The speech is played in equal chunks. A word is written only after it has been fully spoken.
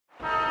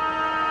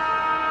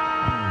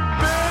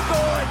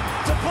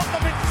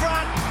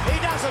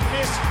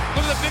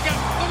the pickup.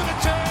 Look at the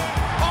turn.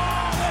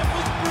 Oh, that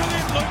was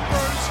brilliant, Luke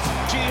Bruce.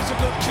 Gee, it's a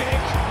good kick.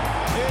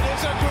 It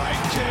is a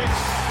great kick.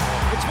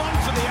 It's one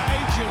for the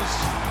ages.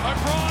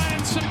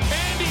 O'Brien, some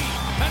candy,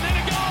 and then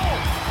a goal.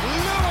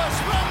 Lewis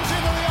runs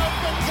into the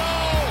open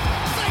goal.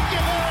 Thank you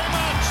very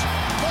much.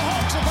 The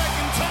Hawks are back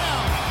in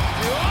town.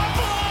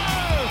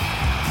 Buffalo!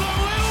 The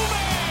little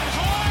man,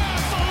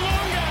 higher for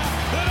longer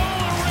than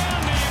all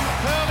around him.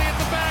 Early at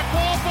the back,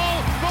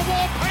 Warple for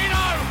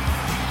Warpino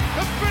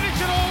to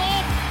finish it all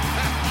off.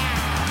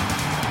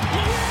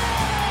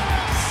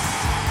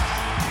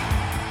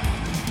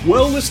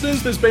 Well,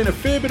 listeners, there's been a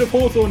fair bit of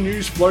Hawthorn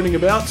news floating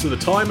about, so the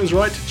time is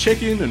right to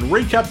check in and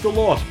recap the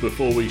lot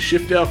before we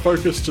shift our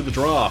focus to the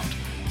draft.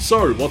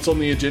 So, what's on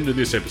the agenda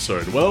this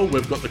episode? Well,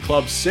 we've got the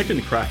club's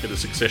second crack at a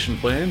succession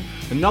plan,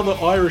 another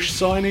Irish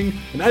signing,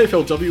 an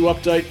AFLW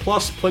update,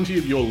 plus plenty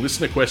of your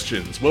listener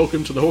questions.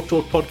 Welcome to the Hawk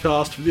Talk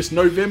podcast for this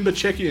November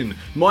check-in.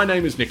 My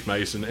name is Nick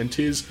Mason, and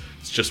it's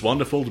just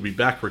wonderful to be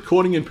back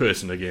recording in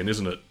person again,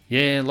 isn't it?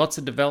 Yeah, lots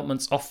of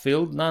developments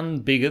off-field, none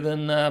bigger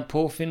than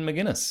poor Finn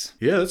McGuinness.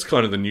 Yeah, that's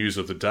kind of the news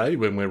of the day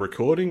when we're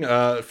recording.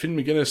 Finn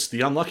McGuinness,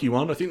 the unlucky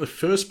one, I think the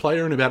first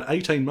player in about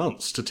 18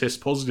 months to test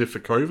positive for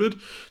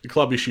COVID. The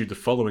club issued the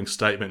following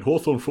statement.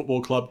 Hawthorn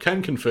Football Club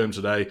can confirm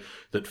today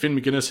that Finn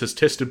McGuinness has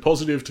tested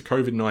positive to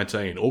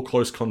COVID-19. All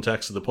close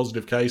contacts of the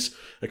positive case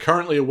are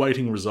currently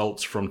awaiting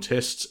results from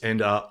tests and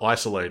are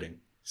isolating.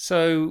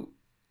 So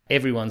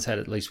everyone's had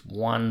at least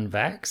one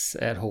vax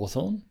at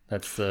Hawthorn.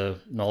 That's the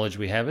knowledge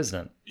we have,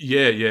 isn't it?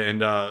 Yeah,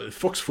 and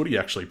Fox Footy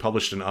actually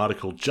published an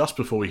article just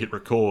before we hit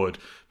record,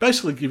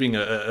 basically giving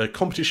a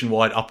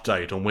competition-wide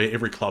update on where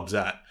every club's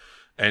at.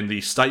 And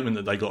the statement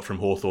that they got from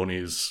Hawthorn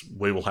is,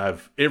 we will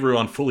have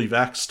everyone fully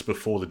vaxxed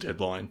before the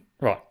deadline.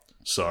 Right.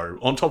 So,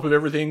 on top of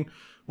everything,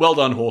 well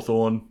done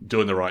Hawthorn,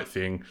 doing the right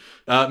thing.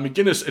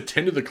 McGuinness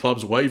attended the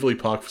club's Waverley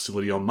Park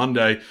facility on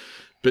Monday,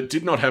 but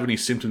did not have any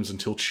symptoms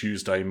until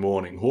Tuesday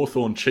morning.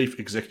 Hawthorn Chief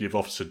Executive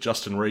Officer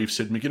Justin Reeves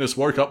said McGuinness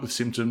woke up with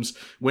symptoms,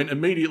 went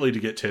immediately to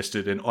get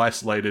tested and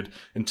isolated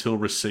until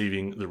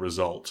receiving the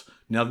result.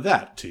 Now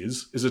that,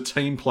 Tiz, is a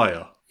team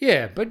player.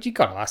 Yeah, but you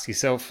got to ask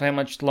yourself, how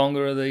much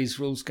longer are these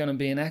rules going to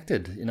be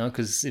enacted? You know,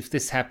 because if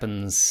this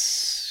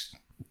happens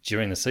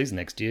during the season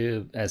next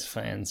year, as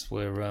fans,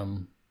 we're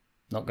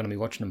not going to be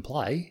watching them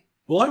play.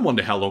 Well, I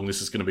wonder how long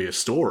this is going to be a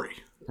story.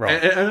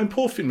 Right. And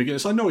poor Finn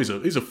McGuinness, I know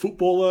he's a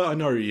footballer, I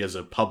know he has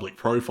a public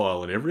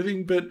profile and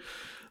everything, but,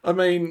 I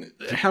mean,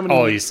 how many...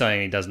 Oh, you're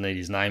saying he doesn't need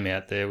his name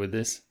out there with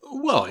this?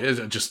 Well, I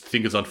just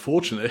think it's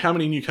unfortunate. How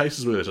many new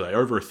cases were there today?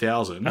 Over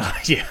 1,000.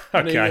 Yeah,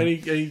 okay. And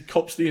he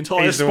cops the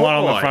entire He's the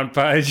spotlight. one on the front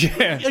page,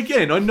 yeah.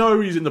 Again, I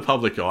know he's in the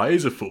public eye.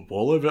 He's a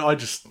footballer, but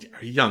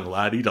a young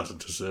lad, he doesn't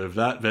deserve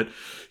that. But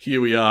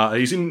here we are.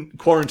 He's in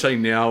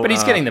quarantine now. But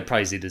he's getting the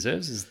praise he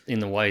deserves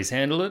in the way he's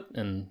handled it.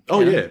 And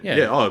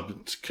Yeah. Oh,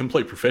 it's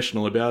complete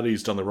professional about it.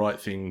 He's done the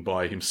right thing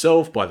by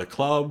himself, by the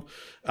club.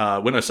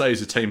 When I say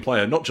he's a team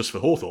player, not just for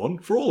Hawthorn,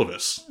 for all of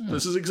us.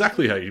 This is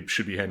exactly how you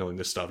should be handling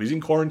this stuff. He's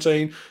in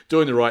quarantine,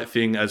 doing the right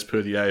thing as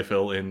per the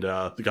AFL and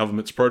the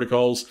government's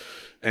protocols.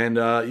 And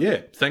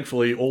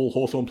thankfully all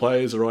Hawthorn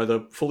players are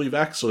either fully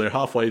vaxxed or they're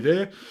halfway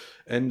there.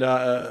 And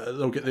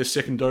they'll get their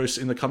second dose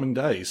in the coming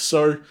days.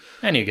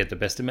 And you get the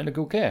best of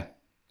medical care.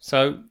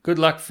 So good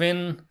luck,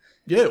 Finn.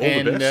 Yeah,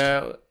 all the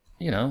best.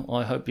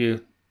 I hope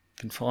you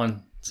can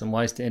find some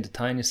ways to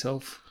entertain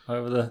yourself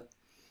over the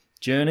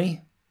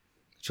journey.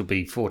 Which will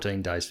be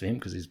 14 days for him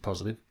because he's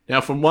positive.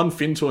 Now, from one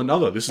Finn to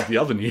another, this is the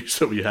other news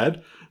that we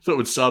had. Thought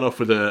we'd start off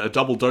with a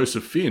double dose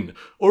of Finn.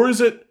 Or is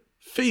it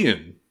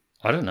Fian?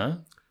 I don't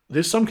know.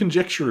 There's some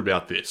conjecture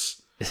about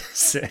this.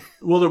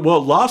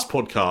 Well, last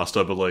podcast,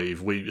 I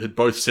believe, we had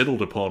both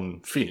settled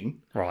upon Finn.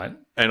 Right.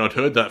 And I'd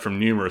heard that from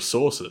numerous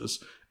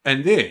sources.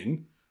 And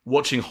then,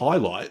 watching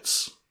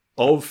highlights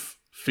of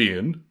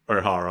Fian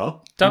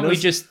O'Hara. Don't we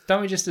just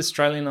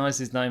Australianise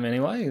his name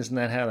anyway? Isn't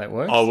that how that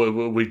works?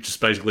 Oh, we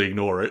just basically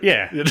ignore it.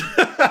 Yeah.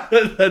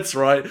 That's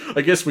right.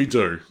 I guess we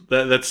do.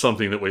 That's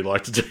something that we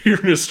like to do here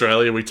in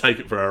Australia. We take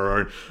it for our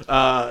own.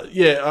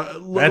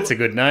 That's a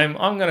good name.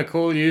 I'm going to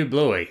call you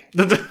Bluey.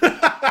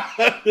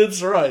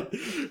 That's right.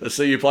 I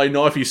see you play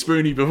Knifey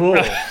Spoony before.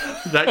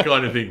 That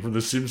kind of thing from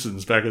The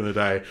Simpsons back in the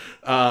day.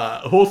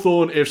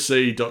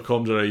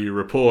 HawthornFC.com.au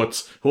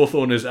reports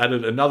Hawthorn has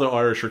added another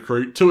Irish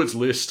recruit to its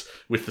list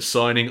with the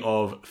signing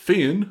of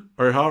Fian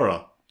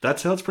O'Hara.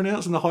 That's how it's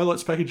pronounced in the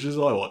highlights packages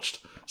I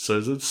watched. So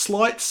there's a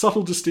slight,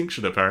 subtle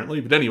distinction,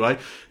 apparently. But anyway,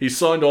 he's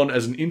signed on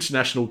as an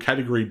international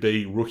Category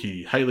B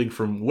rookie, hailing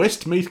from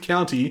Westmeath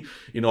County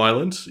in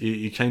Ireland.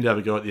 You keen to have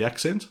a go at the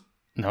accent?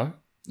 No.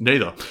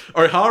 Neither.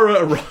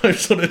 O'Hara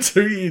arrives on a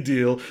 2-year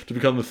deal to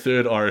become the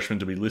third Irishman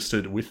to be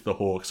listed with the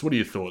Hawks. What are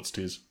your thoughts,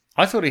 Tiz?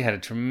 I thought he had a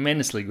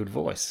tremendously good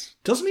voice.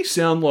 Doesn't he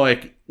sound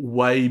like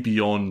way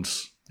beyond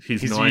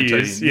his 19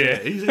 years? Yeah.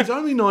 He's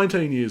only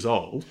 19 years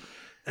old,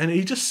 and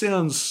he just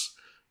sounds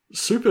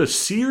super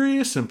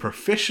serious and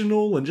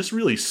professional and just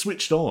really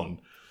switched on.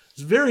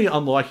 It's very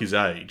unlike his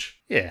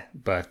age. Yeah,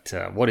 but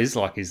what is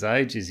like his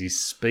age is his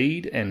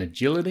speed and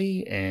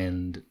agility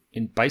and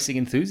basic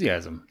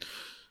enthusiasm.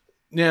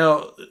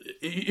 Now,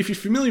 if you're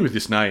familiar with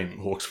this name,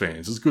 Hawks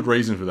fans, there's good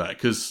reason for that,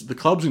 because the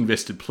club's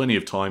invested plenty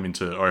of time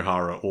into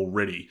O'Hara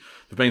already.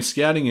 They've been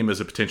scouting him as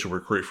a potential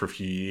recruit for a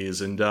few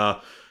years, and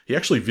he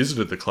actually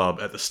visited the club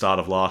at the start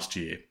of last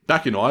year.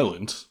 Back in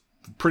Ireland,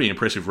 pretty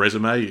impressive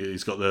resume.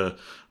 He's got the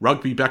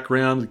rugby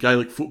background, the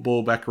Gaelic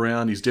football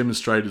background. He's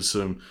demonstrated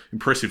some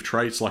impressive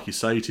traits, like you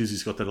say it is.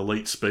 He's got that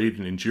elite speed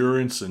and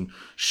endurance and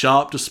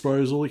sharp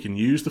disposal. He can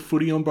use the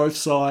footy on both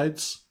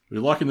sides. Are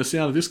you liking the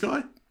sound of this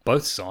guy?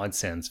 Both sides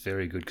sounds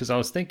very good, because I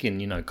was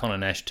thinking, Connor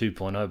Nash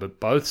 2.0, but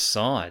both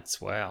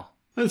sides, wow.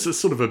 That's a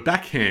sort of a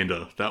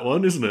backhander, that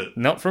one, isn't it?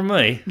 Not from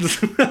me. Look,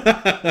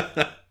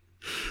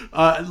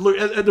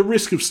 at the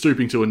risk of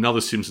stooping to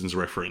another Simpsons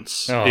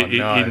reference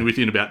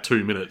within about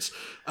 2 minutes,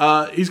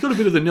 he's got a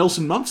bit of the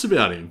Nelson Muntz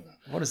about him.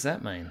 What does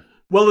that mean?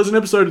 Well, there's an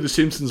episode of The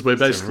Simpsons where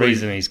There's basically... a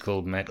reason he's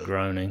called Matt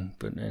Groening,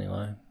 but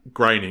anyway.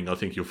 Graining, I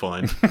think you'll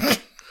find.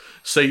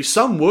 See,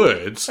 some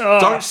words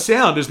don't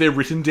sound as they're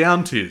written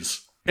down,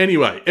 Tiz.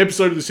 Anyway,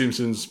 episode of The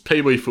Simpsons,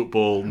 Pee-wee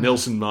football,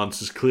 Nelson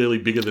Muntz is clearly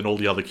bigger than all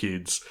the other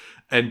kids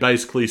and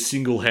basically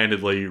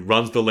single-handedly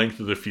runs the length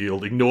of the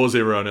field, ignores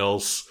everyone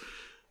else.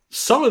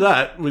 Some of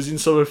that was in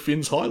some of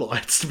Finn's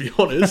highlights, to be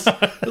honest.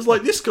 It was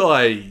like, this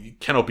guy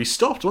cannot be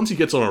stopped. Once he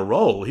gets on a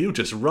roll, he'll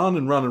just run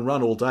and run and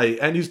run all day,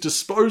 and his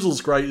disposal's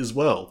great as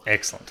well.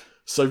 Excellent.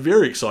 So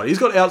very exciting. He's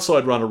got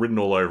outside runner written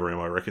all over him,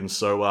 I reckon.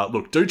 So,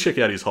 look, do check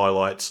out his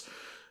highlights.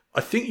 I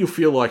think you'll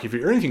feel like, if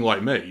you're anything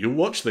like me, you'll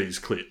watch these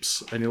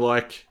clips and you're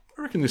like,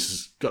 I reckon this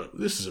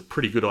is a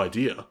pretty good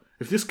idea.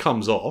 If this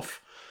comes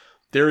off,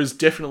 there is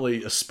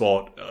definitely a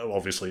spot,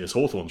 obviously as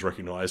Hawthorn's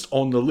recognised,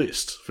 on the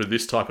list for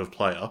this type of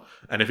player.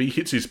 And if he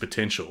hits his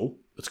potential,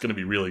 it's going to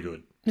be really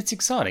good. It's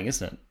exciting,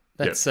 isn't it?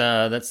 That's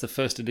the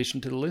first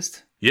addition to the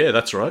list. Yeah,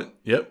 that's right.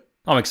 Yep.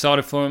 I'm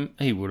excited for him.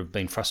 He would have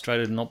been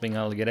frustrated not being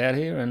able to get out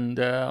here, and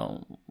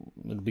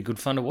it'd be good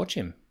fun to watch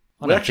him.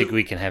 I don't think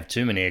we can have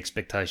too many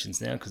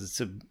expectations now, because it's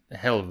a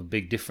hell of a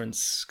big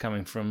difference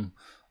coming from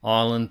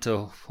Ireland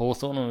to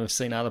Hawthorn, and we've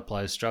seen other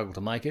players struggle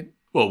to make it.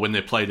 Well, when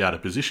they're played out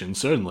of position,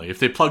 certainly. If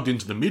they're plugged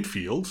into the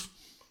midfield,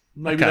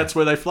 maybe that's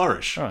where they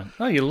flourish. All right.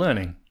 Oh, you're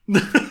learning.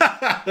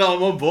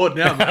 I'm on board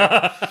now,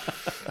 mate.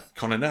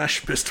 Connor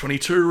Nash, best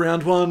 22,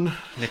 round 1,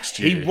 next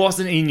year. He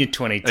wasn't in your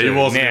 22. He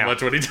wasn't in my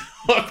 22.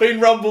 I've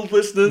been rumbled,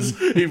 listeners.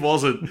 He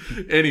wasn't.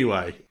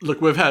 Anyway, look,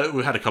 we've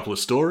had a couple of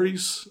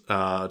stories,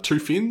 2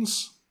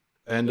 Finns,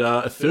 and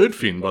a third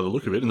Finn, by the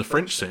look of it, in the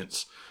French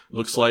sense.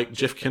 Looks like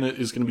Jeff Kennett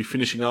is going to be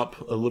finishing up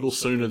a little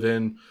sooner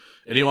than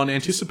anyone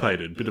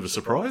anticipated. Bit of a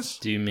surprise.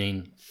 Do you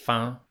mean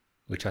fin,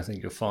 which I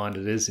think you'll find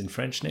it is in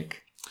French,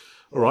 Nick?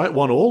 All right,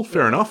 1-1,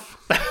 fair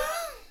enough.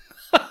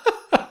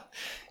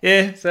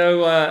 Yeah,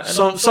 so...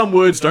 some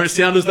words don't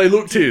sound as they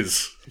look,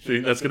 Tiz. I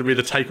think that's going to be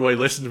the takeaway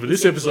lesson for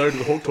this episode of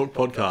the Hawk Talk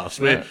podcast.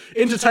 We're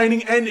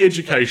entertaining and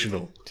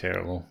educational.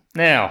 Terrible.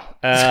 Now,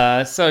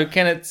 so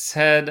Kennett's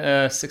had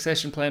a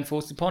succession plan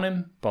forced upon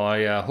him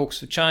by Hawks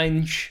for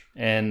Change,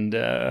 and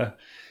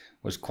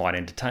was quite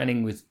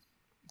entertaining with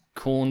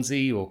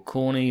Cornsey or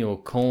Corny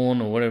or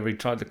Corn or whatever he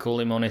tried to call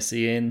him on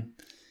SEN.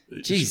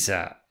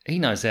 Jeez, he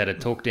knows how to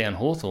talk down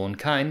Hawthorn,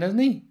 Kane, doesn't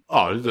he?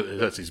 Oh,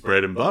 that's his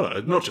bread and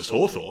butter. Not just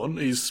Hawthorn.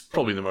 He's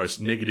probably the most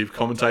negative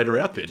commentator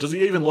out there. Does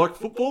he even like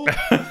football?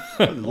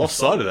 Lost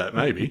sight of that,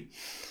 maybe.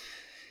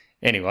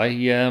 Anyway,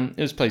 it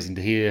was pleasing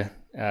to hear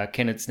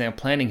Kennett's now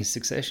planning his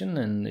succession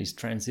and his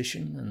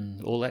transition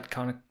and all that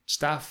kind of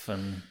stuff.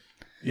 And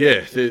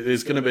yeah,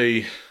 there's going to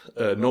be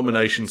a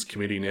nominations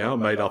committee now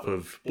made up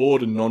of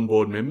board and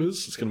non-board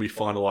members. It's going to be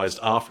finalised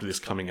after this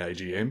coming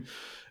AGM.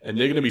 And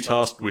they're going to be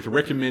tasked with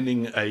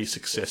recommending a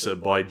successor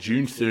by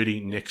June 30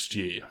 next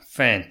year.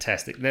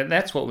 Fantastic.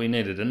 That's what we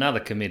needed,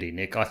 another committee,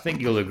 Nick. I think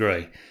you'll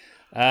agree.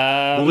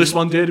 Will this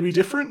one dare to be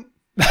different?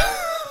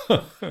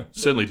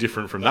 Certainly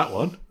different from that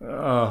one.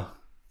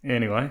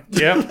 Anyway,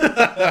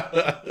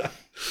 yeah.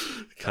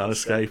 Can't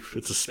escape.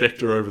 It's a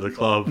spectre over the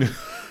club.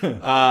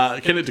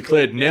 Kennett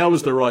declared, now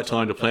is the right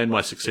time to plan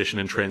my succession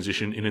and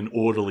transition in an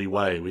orderly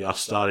way. We are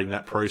starting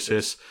that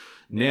process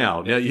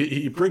now.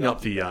 You bring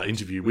up the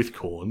interview with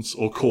Corns,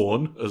 or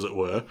Corn, as it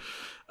were.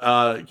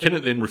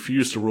 Kennett then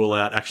refused to rule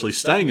out actually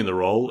staying in the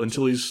role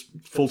until his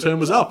full term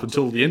was up,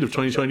 until the end of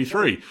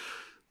 2023.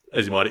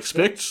 As you might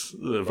expect,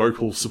 the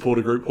vocal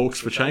supporter group Hawks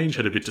for Change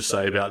had a bit to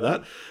say about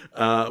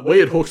that.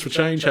 We at Hawks for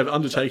Change have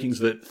undertakings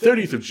that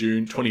 30th of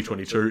June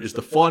 2022 is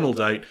the final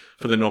date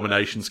for the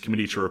nominations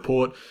committee to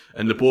report,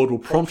 and the board will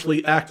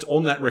promptly act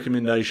on that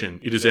recommendation.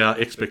 It is our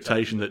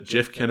expectation that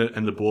Jeff Kennett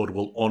and the board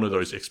will honour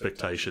those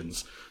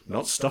expectations.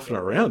 Not stuffing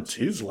around,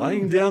 Tiz,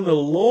 laying down the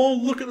law.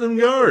 Look at them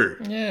go.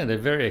 Yeah, they're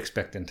very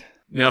expectant.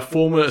 Now,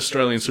 former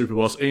Australian super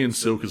boss Ian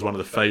Silk is one of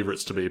the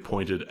favourites to be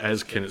appointed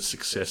as Kennett's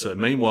successor.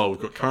 Meanwhile, we've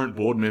got current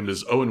board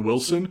members Owen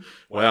Wilson,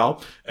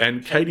 wow,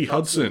 and Katie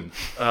Hudson,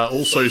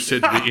 also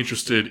said to be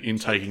interested in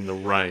taking the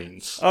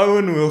reins.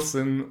 Owen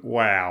Wilson,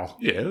 wow.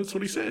 Yeah, that's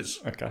what he says.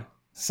 Okay.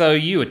 So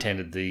you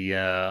attended the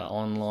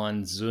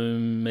online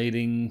Zoom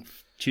meeting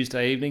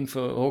Tuesday evening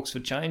for Hawks for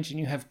Change, and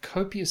you have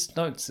copious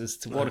notes as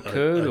to what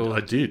occurred?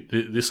 I did.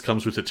 This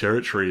comes with the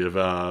territory of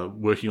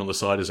working on the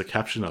side as a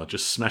captioner,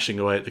 just smashing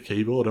away at the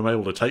keyboard. I'm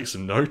able to take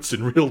some notes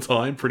in real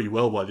time pretty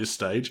well by this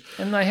stage.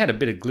 And they had a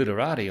bit of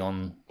Glitterati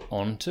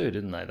on too,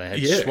 didn't they? They had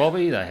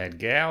Schwabby, they had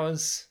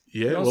Gowers.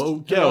 Yeah,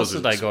 Who else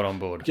had they got on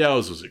board?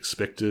 Gowers was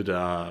expected.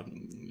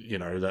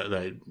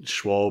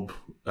 Schwab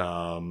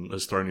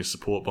has thrown his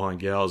support behind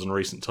Gowers in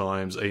recent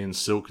times. Ian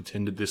Silk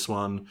attended this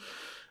one.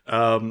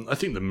 I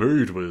think the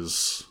mood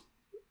was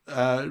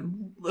a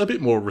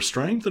bit more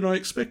restrained than I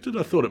expected.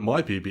 I thought it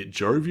might be a bit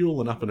jovial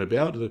and up and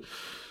about. The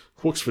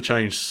Hawks for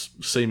Change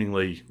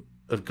seemingly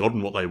have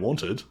gotten what they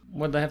wanted.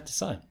 What did they have to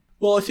say?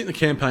 Well, I think the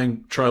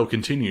campaign trail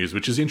continues,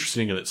 which is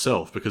interesting in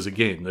itself because,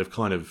 again, they've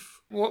kind of...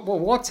 Well,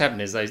 what's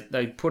happened is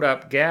they put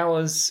up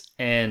Gowers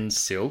and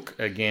Silk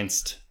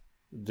against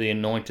the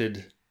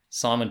anointed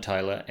Simon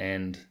Taylor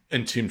and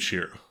Tim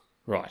Shearer.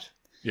 Right.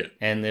 Yeah.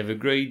 And they've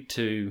agreed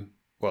to...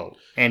 Well,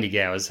 Andy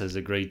Gowers has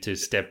agreed to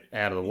step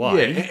out of the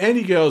way. Yeah,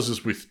 Andy Gowers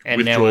is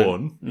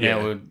withdrawn.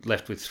 Now we're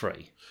left with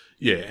 3.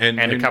 Yeah, and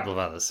a couple of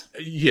others.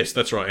 Yes,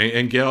 that's right.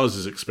 And Gowers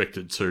is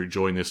expected to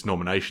join this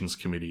nominations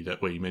committee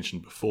that we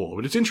mentioned before.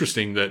 But it's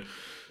interesting that,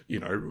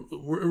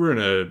 we're in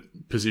a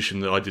position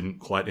that I didn't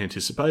quite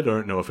anticipate. I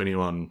don't know if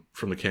anyone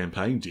from the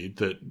campaign did,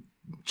 that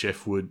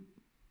Jeff would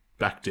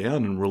back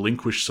down and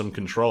relinquish some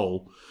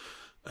control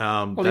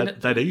that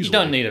easily. You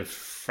don't need a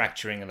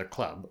fracturing of the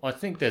club. I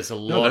think there's a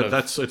lot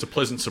it's a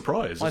pleasant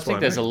surprise. I think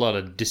there's a lot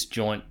of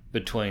disjoint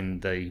between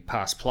the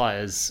past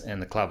players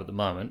and the club at the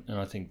moment, and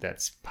I think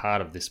that's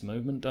part of this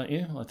movement, don't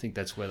you? I think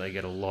that's where they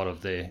get a lot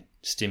of their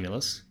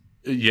stimulus.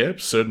 Yeah,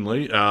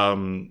 certainly.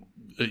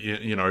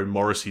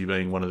 Morrissey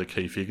being one of the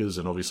key figures,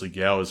 and obviously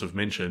Gowers have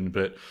mentioned,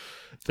 but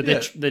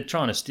they're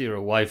trying to steer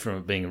away from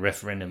it being a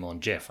referendum on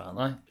Jeff,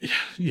 aren't they?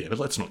 Yeah, but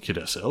let's not kid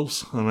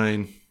ourselves. I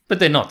mean... But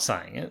they're not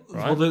saying it,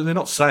 right? Well, they're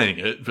not saying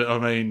it, but I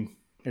mean...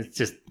 It's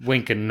just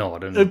wink and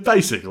nod. And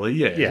basically,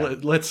 yeah.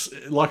 Let's,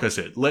 like I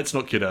said, let's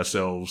not kid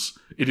ourselves.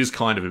 It is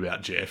kind of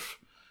about Jeff,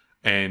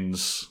 and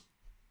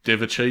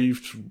they've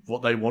achieved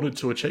what they wanted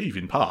to achieve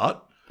in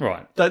part.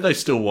 Right. They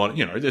still want,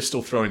 they're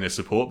still throwing their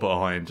support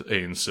behind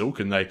Ian Silk,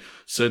 and they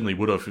certainly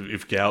would have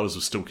if Gowers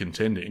was still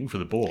contending for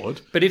the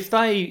board. But if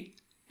they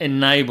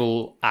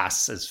enable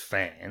us as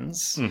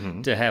fans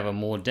to have a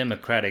more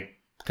democratic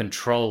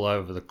control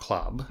over the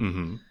club...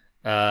 Mm-hmm.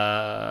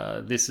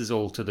 This is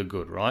all to the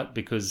good, right?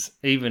 Because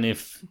even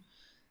if,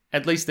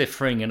 at least they're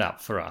freeing it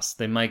up for us,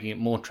 they're making it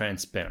more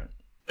transparent.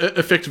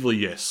 Effectively,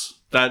 yes.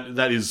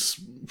 That is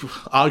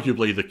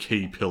arguably the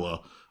key pillar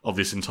of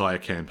this entire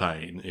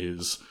campaign.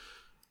 Is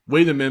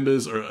we the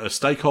members are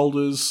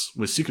stakeholders.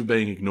 We're sick of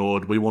being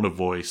ignored. We want a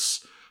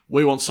voice.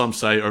 We want some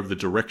say over the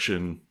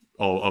direction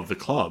of the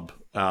club.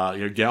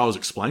 Gowers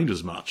explained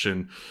as much,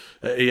 and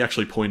he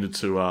actually pointed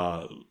to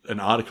an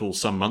article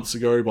some months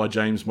ago by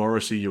James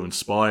Morrissey who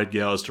inspired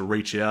Gowers to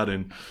reach out,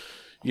 and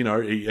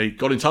he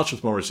got in touch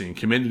with Morrissey and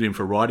commended him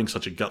for writing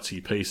such a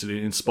gutsy piece, and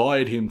it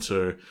inspired him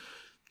to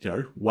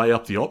weigh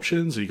up the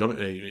options.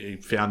 He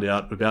found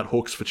out about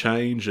Hawks for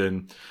Change,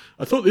 and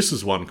I thought this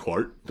is one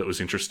quote that was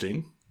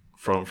interesting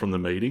from the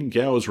meeting.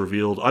 Gowers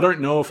revealed, "I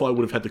don't know if I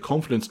would have had the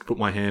confidence to put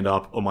my hand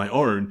up on my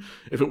own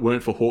if it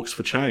weren't for Hawks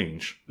for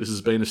Change. This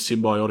has been a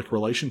symbiotic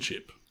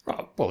relationship."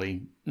 Right. Well,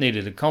 he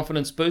needed a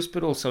confidence boost,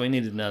 but also he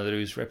needed to know that he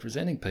was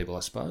representing people,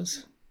 I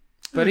suppose.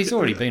 But he's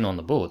already been on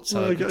the board,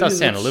 so it does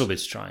sound a little bit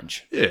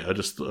strange. Yeah, I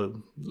just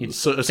You'd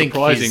think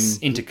surprising his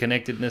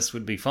interconnectedness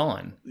would be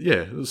fine.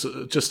 Yeah, it was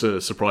just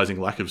a surprising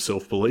lack of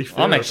self-belief.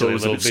 I'm actually a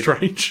little bit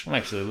strange. I'm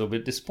actually a little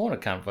bit disappointed.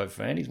 I can't vote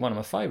for Andy. He's one of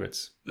my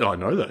favourites. I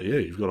know that. Yeah,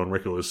 you've got on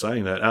record as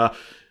saying that.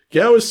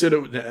 Gowers said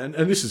it, and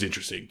this is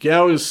interesting.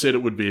 Gowers said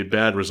it would be a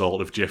bad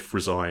result if Jeff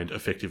resigned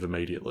effective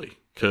immediately,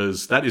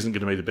 because that isn't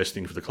going to be the best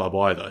thing for the club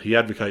either. He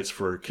advocates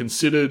for a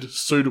considered,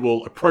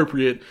 suitable,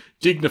 appropriate,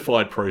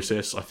 dignified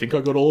process. I think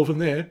I got all of them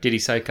there. Did he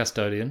say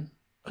custodian?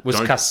 Was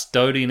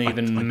custodian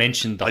even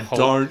mentioned? I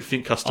don't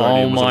think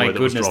custodian was a word that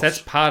was dropped. Oh my goodness,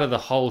 that's part of the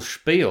whole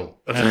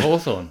spiel at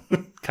Hawthorn.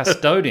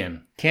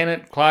 Custodian.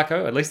 Kennett,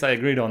 Clarko, at least they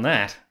agreed on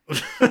that.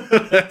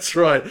 That's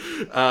right.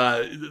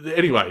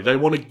 Anyway, they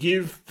want to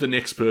give the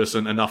next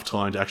person enough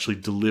time to actually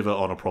deliver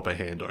on a proper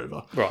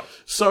handover. Right.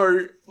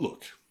 So,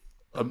 look,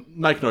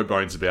 make no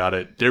bones about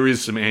it. There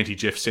is some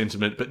anti-Jeff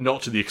sentiment, but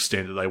not to the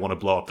extent that they want to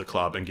blow up the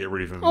club and get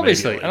rid of him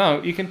Obviously, immediately. I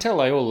know, you can tell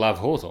they all love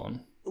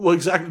Hawthorn. Well,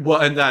 exactly. Well,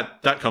 and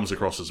that comes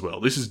across as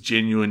well. This is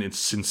genuine, it's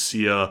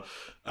sincere,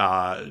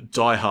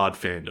 die-hard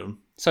fandom.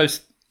 So,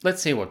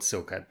 let's see what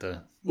Silk had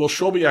to... Well,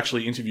 Shawby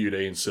actually interviewed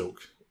Ian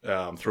Silk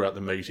throughout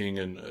the meeting,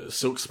 and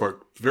Silk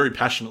spoke very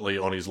passionately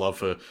on his love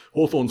for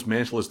Hawthorn's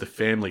mantle as the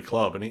family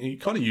club, and he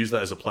kind of used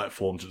that as a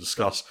platform to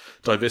discuss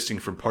divesting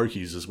from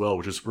pokies as well,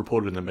 which is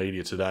reported in the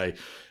media today.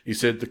 He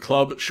said the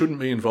club shouldn't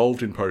be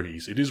involved in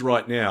pokies. It is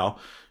right now,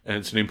 and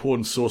it's an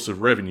important source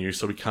of revenue,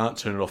 so we can't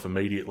turn it off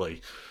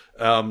immediately.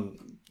 Well,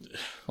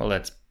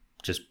 that's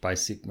just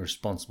basic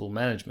responsible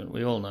management.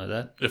 We all know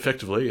that.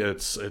 Effectively,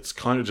 it's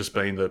kind of just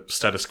been the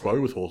status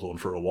quo with Hawthorn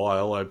for a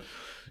while.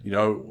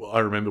 I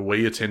remember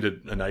we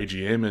attended an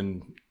AGM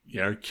and,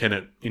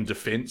 Kennett, in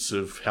defence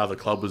of how the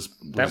club was...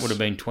 That would have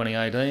been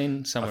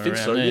 2018, somewhere I think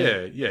around so,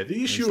 there. yeah.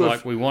 The issue it's of...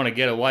 like we want to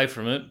get away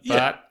from it, Yeah.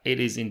 but it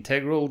is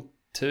integral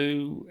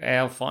to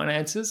our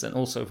finances, and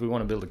also if we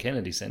want to build a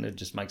Kennedy Centre, it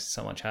just makes it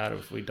so much harder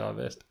if we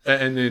divest.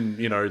 And then,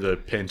 the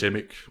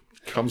pandemic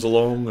comes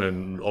along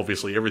and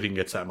obviously everything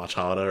gets that much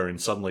harder and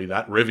suddenly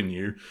that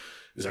revenue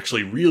is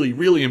actually really,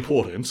 really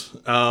important.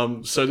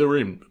 So they're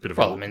in a bit of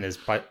Well, I mean, there's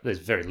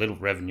very little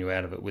revenue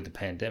out of it with the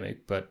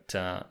pandemic, but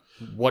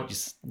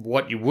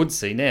what you would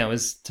see now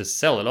is to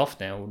sell it off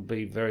now would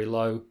be very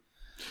low.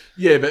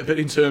 Yeah, but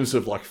in terms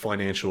of like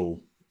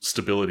financial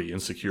stability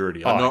and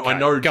security, I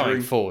know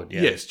going forward,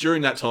 yeah. Yes,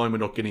 during that time we're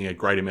not getting a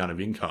great amount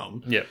of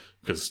income. Yeah.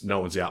 Because no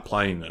one's out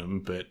playing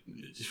them. But,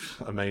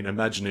 I mean,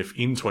 imagine if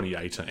in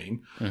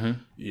 2018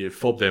 you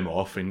fob them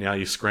off and now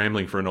you're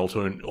scrambling for an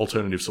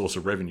alternative source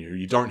of revenue.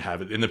 You don't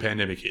have it, and the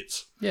pandemic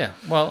hits. Yeah.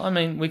 Well, I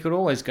mean, we could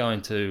always go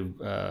into,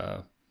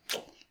 a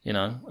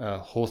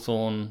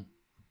Hawthorn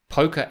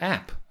poker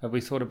app. Have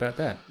we thought about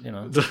that?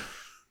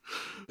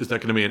 Is that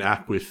going to be an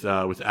app with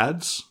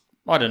ads?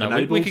 I don't know.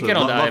 We could get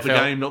onto love AFL. the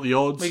game, not the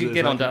odds. We could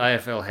get onto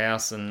AFL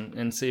House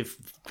and see if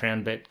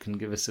CrownBet can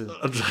give us a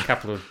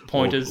couple of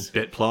pointers. Or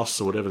Bet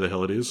Plus or whatever the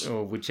hell it is.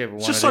 Or whichever one.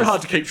 It's just so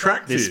hard to keep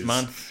track this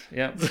month.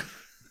 Yeah.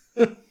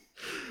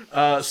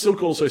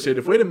 Silk also said,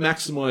 if we're to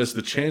maximise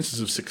the chances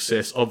of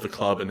success of the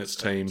club and its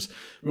teams,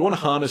 we want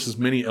to harness as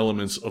many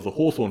elements of the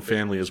Hawthorn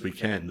family as we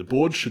can. The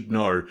board should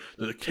know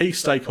that the key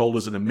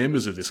stakeholders are the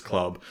members of this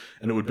club,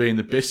 and it would be in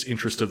the best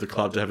interest of the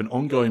club to have an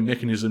ongoing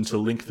mechanism to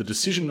link the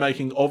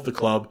decision-making of the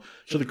club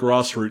to the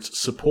grassroots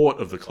support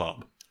of the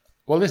club.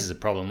 Well, this is a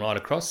problem right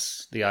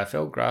across the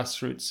AFL.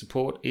 Grassroots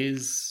support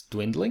is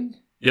dwindling.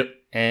 Yep.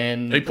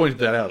 And he pointed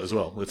that out as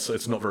well.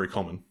 It's not very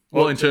common.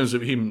 Well, in terms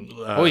of him...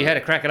 you had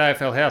a crack at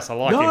AFL House. I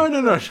like him.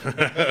 No.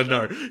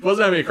 No. He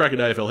wasn't having a crack at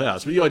AFL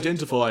House, but he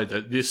identified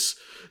that this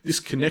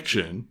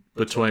connection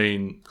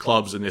between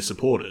clubs and their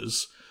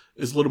supporters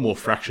is a little more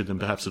fractured than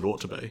perhaps it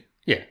ought to be.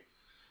 Yeah.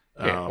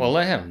 Well,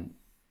 they haven't...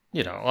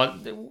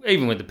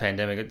 even with the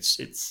pandemic,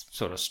 it's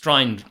sort of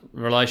strained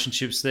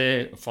relationships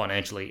there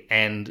financially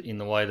and in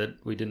the way that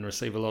we didn't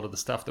receive a lot of the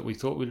stuff that we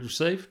thought we'd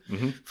receive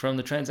from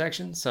the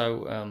transaction.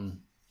 So,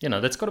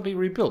 that's got to be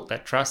rebuilt,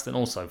 that trust. And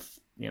also,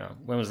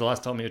 when was the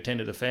last time you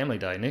attended a family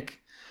day,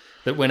 Nick,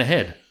 that went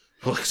ahead?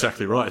 Well,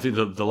 exactly right. I think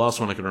the last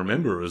one I can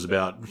remember was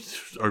about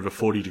over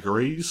 40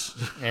 degrees.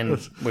 And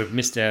we've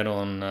missed out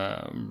on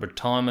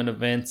retirement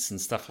events and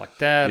stuff like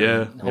that.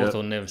 Yeah. And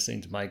Hawthorn never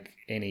seemed to make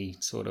any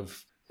sort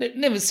of... They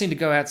never seem to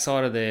go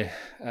outside of their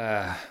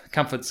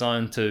comfort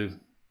zone to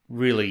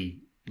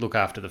really look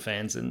after the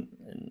fans and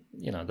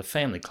the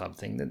family club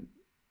thing.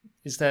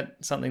 Is that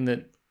something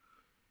that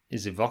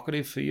is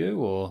evocative for you,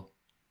 or?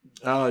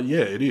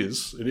 Yeah, it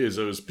is. It is.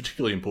 It was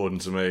particularly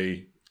important to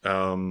me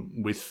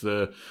with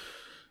the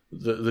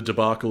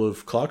debacle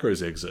of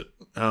Clarko's exit.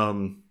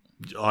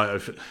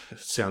 It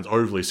sounds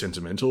overly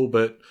sentimental,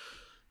 but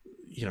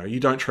you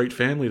don't treat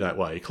family that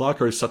way.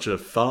 Clarko's such a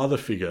father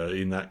figure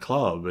in that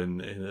club,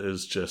 and it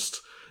is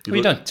just...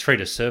 You don't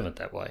treat a servant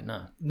that way,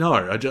 no. No,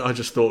 I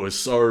just thought it was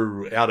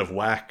so out of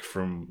whack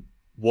from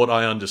what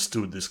I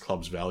understood this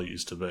club's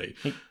values to be.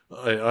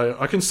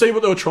 I can see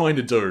what they were trying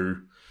to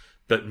do,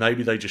 but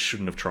maybe they just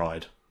shouldn't have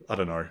tried. I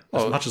don't know.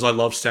 As much as I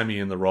love Sammy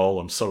in the role,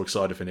 I'm so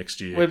excited for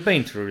next year. We've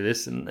been through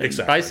this, and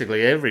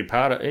basically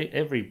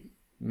every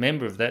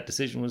member of that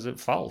decision was at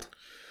fault.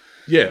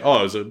 Yeah, it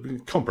was a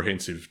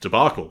comprehensive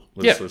debacle,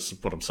 that's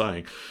what I'm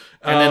saying.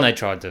 And then they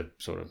tried to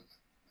sort of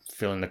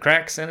fill in the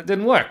cracks, and it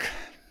didn't work.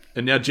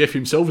 And now Jeff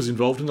himself is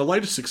involved in the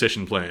latest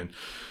succession plan.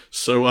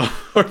 So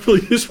hopefully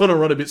this one will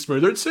run a bit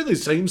smoother. It certainly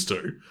seems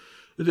to.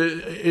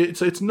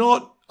 It's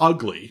not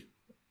ugly,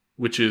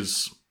 which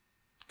is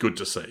good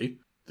to see.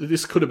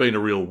 This could have been a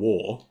real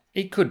war.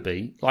 It could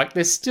be. Like,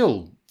 there's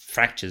still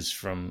fractures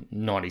from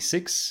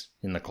 96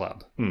 in the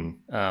club.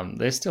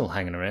 They're still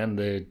hanging around.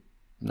 They're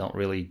not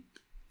really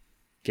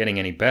getting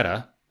any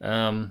better.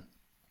 These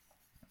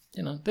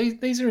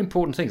are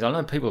important things. I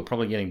know people are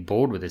probably getting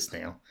bored with this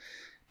now.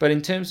 But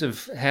in terms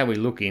of how we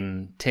look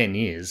in 10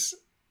 years,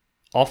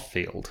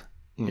 off-field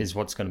is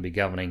what's going to be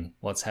governing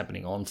what's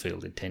happening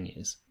on-field in 10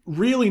 years.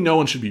 Really, no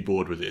one should be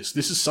bored with this.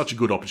 This is such a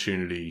good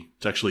opportunity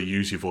to actually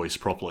use your voice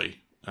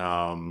properly.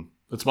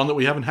 It's one that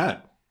we haven't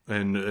had.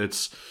 And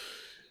it's,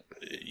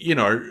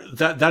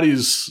 that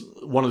is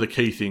one of the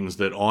key things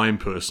that I'm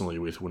personally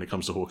with when it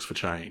comes to Hawks for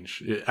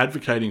Change.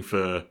 Advocating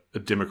for a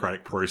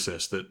democratic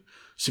process that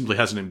simply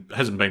hasn't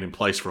been in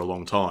place for a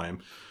long time.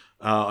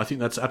 I think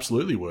that's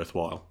absolutely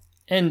worthwhile.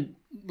 And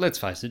let's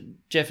face it,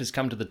 Jeff has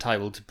come to the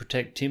table to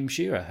protect Tim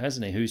Shearer,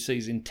 hasn't he? Who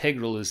sees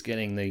integral as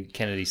getting the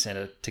Kennedy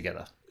Centre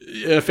together.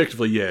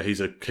 Effectively, yeah, he's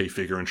a key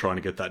figure in trying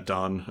to get that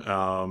done.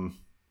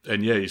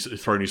 And yeah, he's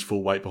thrown his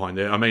full weight behind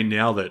there. I mean,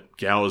 now that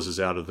Gowers is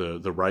out of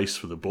the race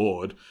for the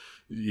board,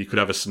 you could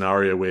have a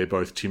scenario where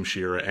both Tim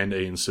Shearer and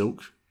Ian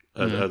Silk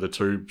are the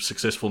two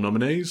successful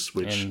nominees.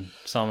 Which And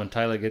Simon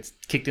Taylor gets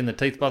kicked in the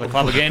teeth by the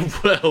club again.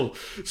 Well,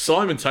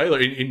 Simon Taylor,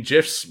 in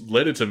Jeff's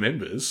letter to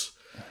members,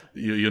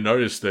 you'll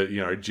notice that,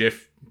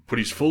 Jeff put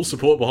his full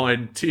support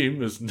behind Tim.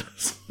 There's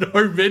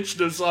no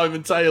mention of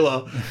Simon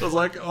Taylor. I was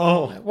like,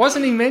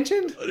 Wasn't he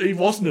mentioned? he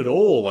wasn't at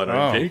all, I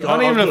don't think.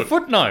 Not even a look,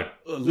 footnote.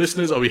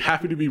 listeners, I'll be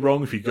happy to be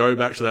wrong if you go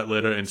back to that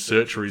letter and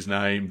search for his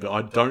name, but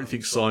I don't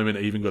think Simon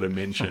even got a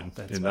mention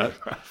in that.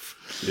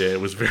 Yeah,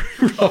 it was very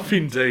rough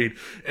indeed.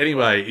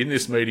 Anyway, in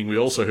this meeting, we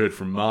also heard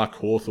from Mark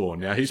Hawthorne.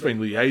 Now, he's been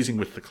liaising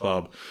with the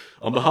club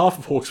on behalf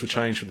of Hawks for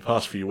Change for the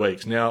past few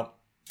weeks. Now,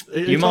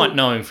 You might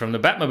know him from the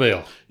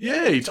Batmobile.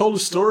 yeah, he told a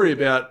story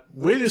about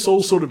where this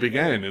all sort of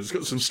began. It's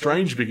got some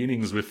strange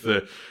beginnings with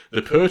the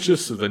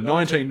purchase of the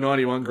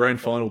 1991 Grand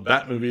Final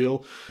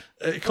Batmobile.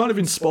 It kind of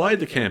inspired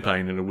the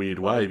campaign in a weird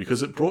way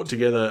because it brought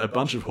together a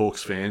bunch of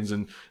Hawks fans,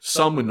 and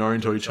some were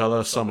known to each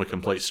other, some were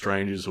complete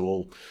strangers who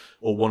all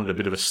wanted a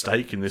bit of a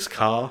stake in this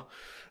car.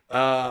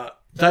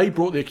 They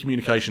brought their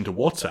communication to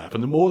WhatsApp,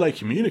 and the more they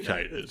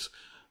communicated,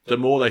 the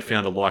more they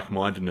found a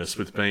like-mindedness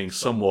with being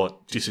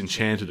somewhat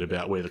disenchanted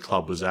about where the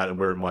club was at and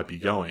where it might be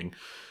going.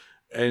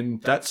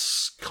 And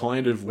that's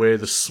kind of where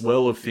the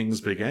swell of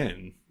things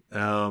began.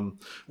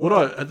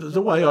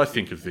 The way I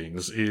think of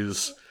things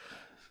is,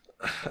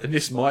 and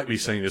this might be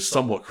seen as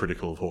somewhat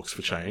critical of Hawks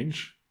for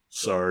Change,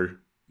 so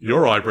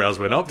your eyebrows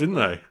went up, didn't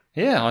they?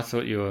 Yeah, I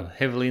thought you were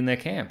heavily in their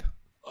camp.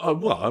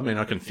 Well, I mean,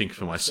 I can think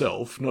for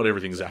myself. Not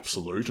everything's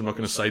absolute. I'm not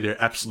going to say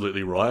they're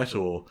absolutely right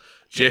or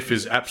Jeff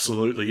is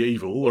absolutely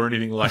evil or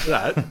anything like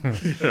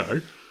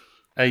that.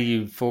 Are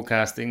you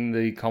forecasting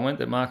the comment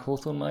that Mark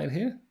Hawthorne made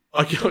here?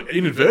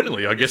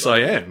 Inadvertently, I guess I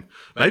am.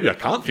 Maybe I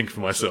can't think for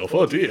myself.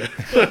 Oh, dear.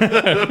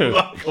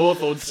 Mark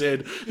Hawthorne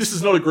said, this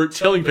is not a group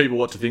telling people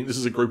what to think. This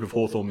is a group of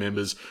Hawthorne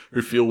members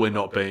who feel we're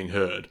not being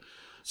heard.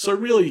 So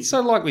really...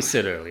 So like we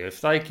said earlier, if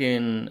they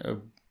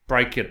can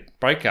break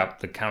up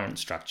the current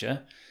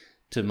structure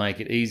to make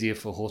it easier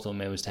for Hawthorne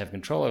members to have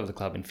control over the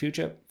club in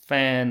future,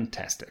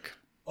 fantastic.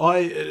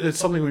 It's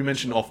something we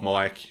mentioned off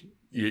mic.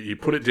 You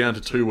put it down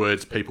to two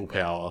words, people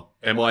power.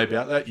 Am I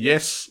about that?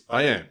 Yes,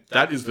 I am.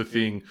 That is the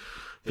thing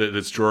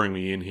that's drawing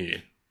me in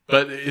here.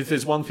 But if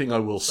there's one thing I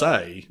will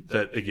say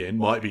that, again,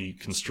 might be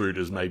construed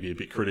as maybe a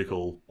bit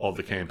critical of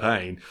the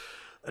campaign,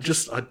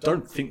 I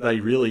don't think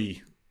they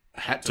really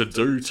had to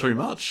do too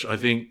much. I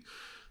think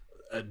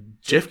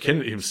Jeff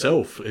Kennett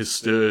himself has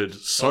stirred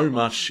so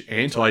much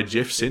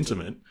anti-Jeff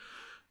sentiment,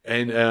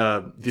 and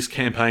this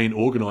campaign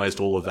organised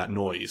all of that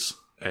noise.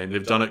 And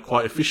they've done it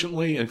quite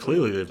efficiently, and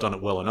clearly they've done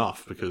it well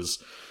enough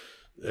because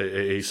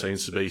he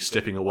seems to be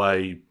stepping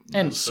away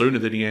sooner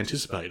than he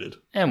anticipated.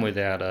 And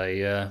without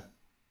a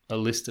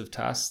list of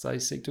tasks they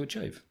seek to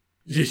achieve.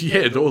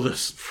 Yeah, all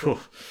this.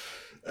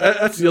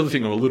 That's the other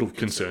thing I'm a little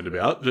concerned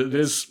about.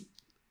 Let's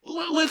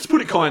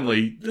put it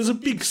kindly, there's a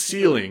big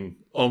ceiling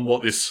on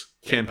what this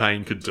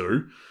campaign could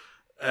do.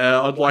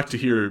 I'd like to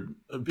hear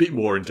a bit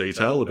more in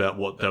detail about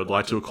what they would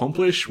like to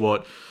accomplish,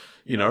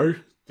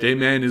 their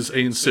man is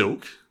Ian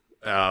Silk.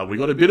 We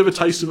got a bit of a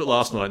taste of it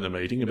last night in the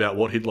meeting about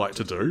what he'd like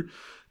to do.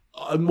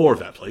 More of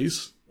that,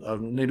 please. I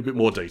need a bit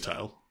more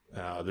detail.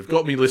 They've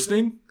got me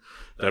listening.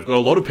 They've got a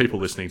lot of people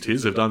listening to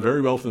this. They've done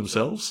very well for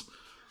themselves.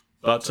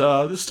 But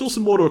there's still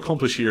some more to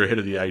accomplish here ahead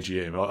of the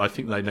AGM. I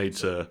think they need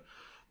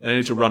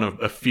to run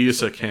a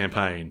fiercer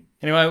campaign.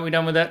 Anyway, are we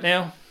done with that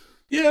now?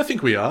 Yeah, I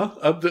think we are.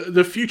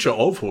 The future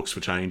of Hawks for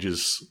Change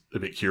is a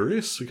bit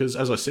curious because,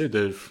 as I said,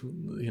 they've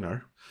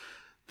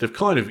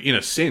kind of, in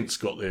a sense,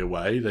 got their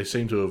way. They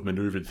seem to have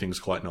manoeuvred things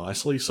quite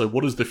nicely. So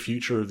what is the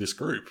future of this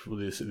group,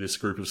 this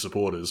group of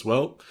supporters?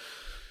 Well,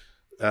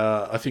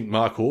 I think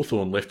Mark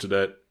Hawthorne left it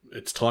at,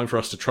 it's time for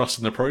us to trust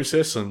in the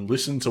process and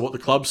listen to what the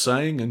club's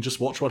saying and just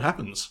watch what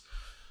happens.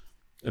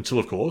 Until,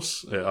 of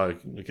course,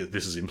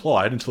 this is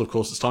implied, until, of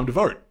course, it's time to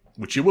vote,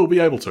 which you will be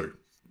able to.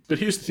 But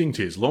here's the thing,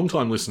 Tiz.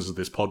 Long-time listeners of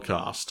this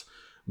podcast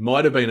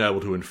might have been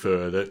able to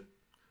infer that,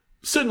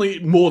 certainly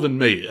more than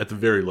me, at the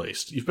very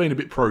least, you've been a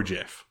bit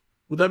pro-Jeff.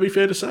 Would that be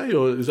fair to say,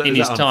 or is that in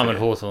his time unfair? at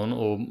Hawthorne,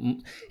 or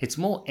it's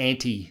more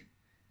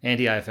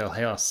anti-AFL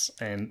House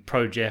and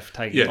pro-Jeff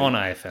taking on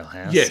AFL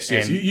House. Yes.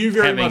 And you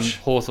very having much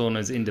Hawthorne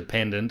as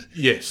independent.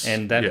 Yes,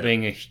 and that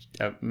being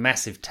a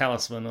massive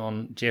talisman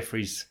on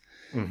Jeffrey's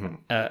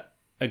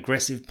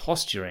aggressive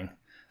posturing.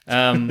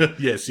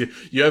 Yes,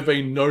 you have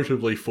been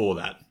notably for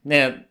that.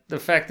 Now, the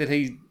fact that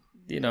he,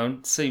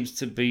 seems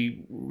to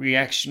be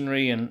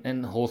reactionary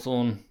and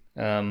Hawthorne,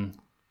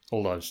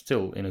 although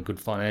still in a good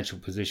financial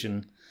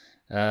position,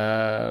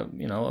 are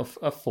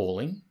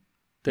falling.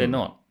 They're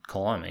not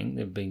climbing.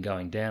 They've been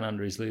going down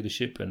under his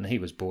leadership, and he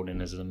was brought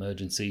in as an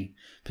emergency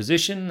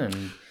position.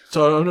 And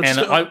so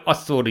I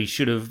thought he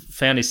should have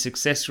found his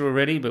successor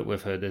already, but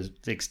we've heard there's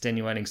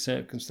extenuating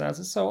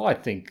circumstances. So I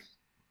think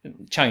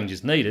change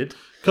is needed.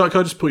 Can I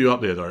just pull you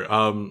up there,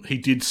 though? He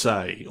did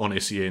say on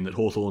SEN that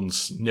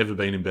Hawthorne's never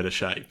been in better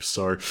shape.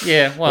 So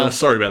yeah, well,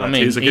 sorry about that,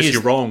 Tiz. I guess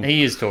you're wrong.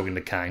 He is talking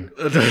to Kane.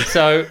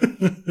 So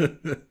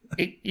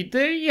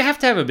you have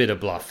to have a bit of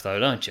bluff, though,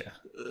 don't you?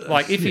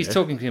 Like, if he's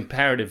talking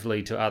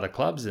comparatively to other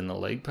clubs in the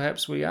league,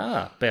 perhaps we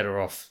are better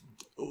off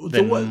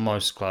than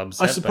most clubs.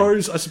 I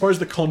suppose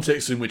the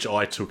context in which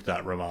I took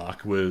that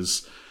remark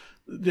was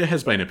there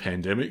has been a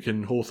pandemic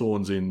and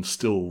Hawthorn's in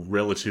still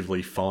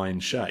relatively fine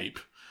shape.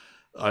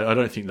 I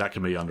don't think that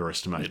can be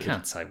underestimated. You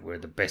can't say we're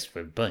the best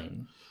we've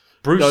been.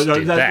 Bruce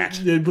did that.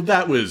 Yeah, but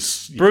that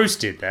was... Bruce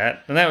did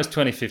that, and that was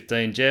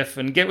 2015, Jeff,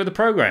 and get with the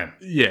program.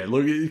 Yeah,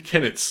 look,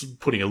 Kennett's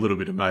putting a little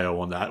bit of mayo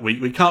on that.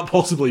 We can't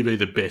possibly be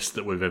the best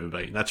that we've ever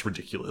been. That's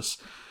ridiculous.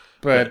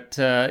 But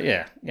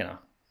yeah, you know,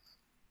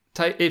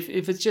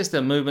 if it's just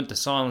a movement to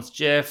silence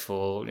Jeff,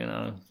 or, you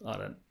know,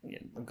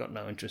 I've got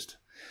no interest.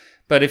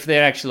 But if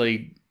they're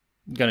actually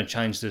going to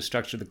change the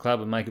structure of the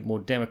club and make it more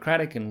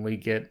democratic, and we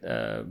get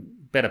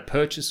better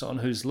purchase on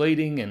who's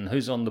leading and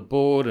who's on the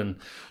board, and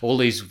all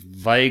these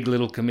vague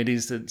little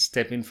committees that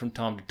step in from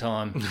time to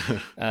time,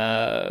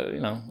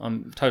 you know,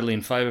 I'm totally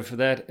in favour for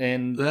that.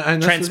 And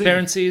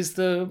transparency is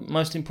the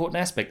most important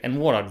aspect. And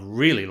what I'd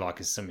really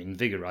like is some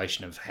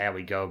invigoration of how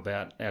we go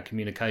about our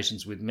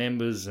communications with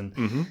members and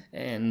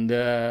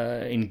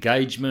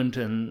engagement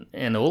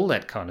and all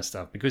that kind of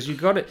stuff. Because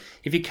you've got to,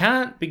 if you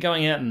can't be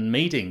going out and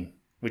meeting,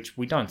 which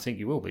we don't think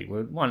you will be,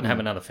 we won't have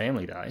another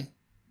family day,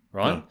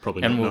 right? No,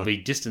 probably and not, we'll be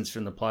distanced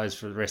from the players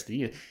for the rest of the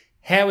year.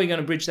 How are we going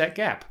to bridge that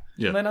gap?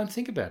 Yeah. And they don't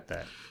think about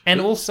that. And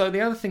also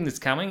the other thing that's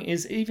coming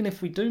is, even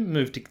if we do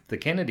move to the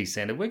Kennedy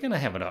Centre, we're going to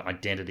have an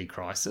identity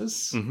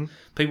crisis. Mm-hmm.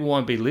 People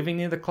won't be living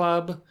near the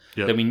club.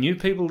 Yep. There'll be new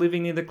people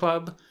living near the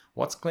club.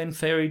 What's Glenn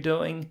Ferry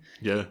doing?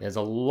 Yeah. There's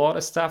a lot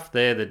of stuff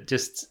there that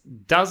just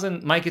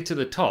doesn't make it to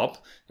the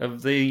top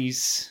of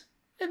these...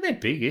 And they're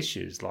big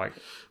issues. Like,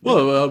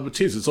 well,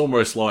 it is. It's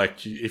almost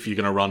like if you're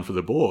going to run for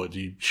the board,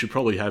 you should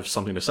probably have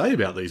something to say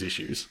about these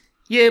issues.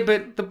 Yeah,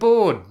 but the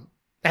board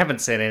haven't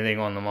said anything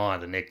on them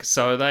either, Nick.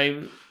 So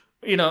they,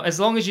 you know,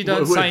 as long as you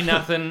don't say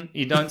nothing,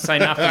 you don't say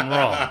nothing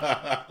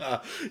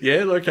wrong.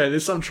 Yeah, okay,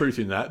 there's some truth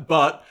in that.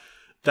 But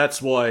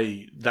that's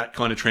why that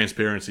kind of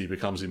transparency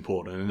becomes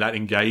important, and that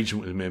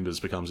engagement with members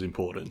becomes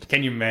important.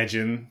 Can you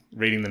imagine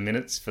reading the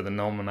minutes for the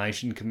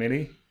nomination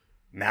committee?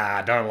 Nah,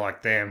 I don't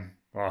like them.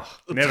 Oh,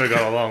 never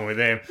got along with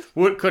them.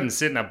 Couldn't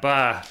sit in a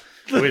bar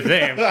with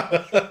them.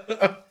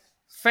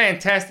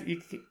 Fantastic.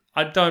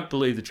 I don't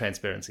believe the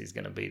transparency is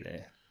going to be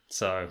there.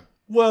 So,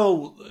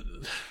 well,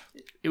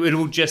 it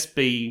will just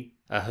be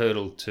a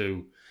hurdle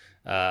to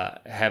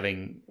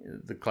having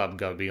the club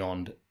go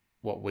beyond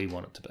what we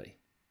want it to be.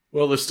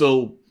 Well, there's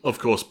still, of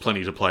course,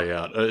 plenty to play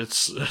out.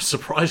 It's a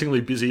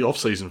surprisingly busy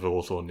off-season for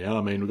Hawthorn now.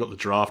 I mean, we've got the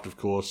draft, of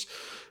course.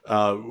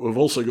 We've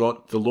also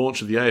got the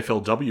launch of the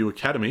AFLW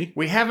Academy.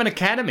 We have an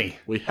academy.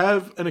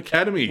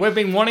 We've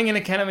been wanting an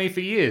academy for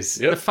years.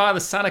 Yep. The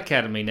Father-Son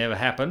Academy never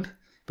happened,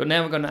 but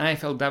now we've got an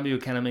AFLW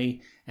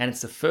Academy, and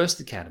it's the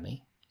first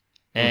academy,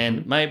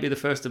 and maybe the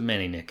first of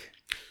many, Nick.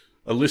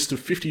 A list of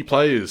 50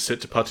 players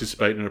set to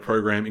participate in a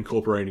program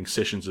incorporating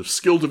sessions of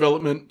skill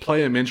development,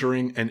 player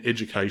mentoring, and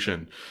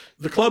education.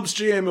 The club's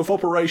GM of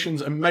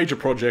operations and major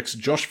projects,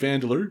 Josh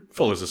Vanderloo,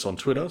 follows us on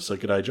Twitter, so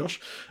g'day Josh,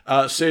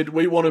 said,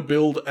 "We want to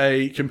build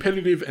a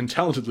competitive and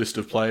talented list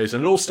of players,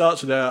 and it all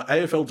starts with our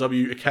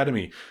AFLW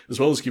Academy, as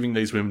well as giving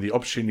these women the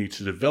opportunity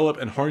to develop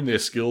and hone their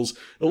skills.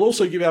 It'll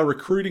also give our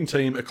recruiting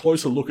team a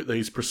closer look at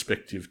these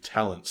prospective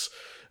talents."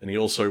 And he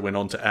also went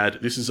on to add,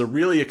 "This is a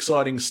really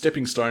exciting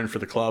stepping stone for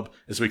the club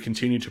as we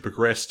continue to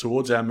progress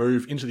towards our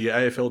move into the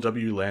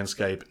AFLW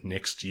landscape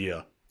next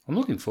year." I'm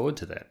looking forward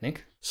to that,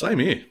 Nick. Same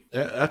here.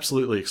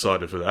 Absolutely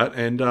excited for that.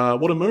 And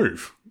what a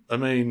move. I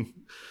mean,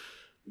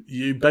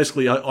 you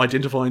basically are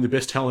identifying the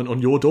best talent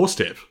on your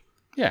doorstep.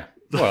 Yeah.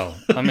 Well,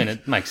 I mean,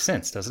 it makes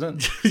sense,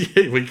 doesn't it?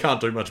 Yeah, we can't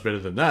do much better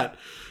than that.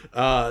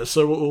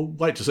 So we'll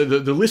wait to see.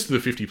 The list of the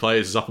 50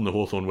 players is up on the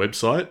Hawthorn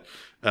website.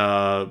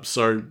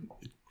 So...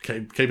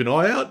 Keep an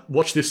eye out.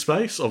 Watch this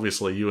space.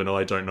 Obviously, you and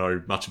I don't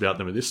know much about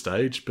them at this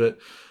stage, but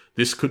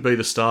this could be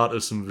the start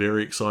of some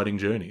very exciting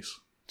journeys.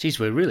 Geez,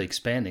 we're really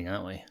expanding,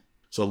 aren't we?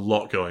 There's a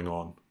lot going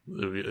on.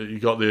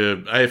 You've got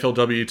the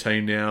AFLW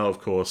team now, of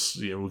course.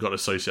 You know, we've got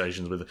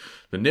associations with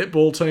the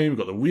netball team, we've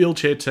got the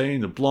wheelchair team,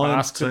 the blind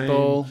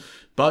basketball team.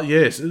 But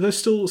yes, there's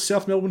still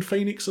South Melbourne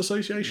Phoenix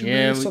Association.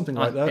 Yeah, something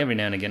like that. Every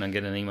now and again I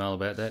get an email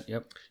about that,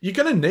 yep. You're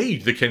going to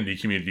need the Kennedy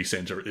Community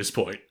Centre at this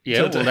point.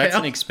 Yeah, well, that's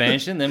an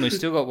expansion. Then we've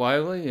still got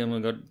Waverley and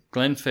we've got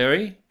Glen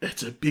Ferry.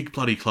 It's a big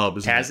bloody club,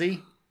 isn't it?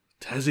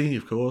 Tassie,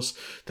 of course.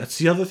 That's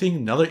the other thing,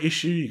 another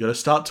issue. You got to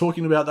start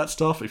talking about that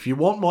stuff. If you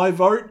want my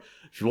vote,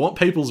 if you want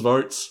people's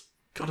votes,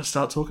 got to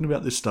start talking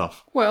about this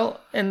stuff. Well,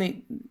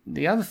 and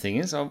the other thing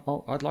is,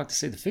 I'd like to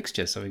see the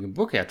fixture so we can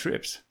book our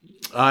trips.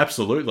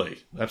 Absolutely.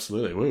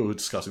 We were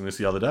discussing this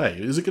the other day.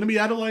 Is it going to be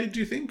Adelaide,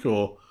 do you think,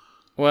 or?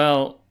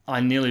 Well,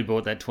 I nearly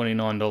bought that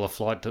 $29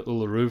 flight to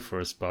Uluru for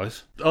us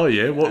both. Oh,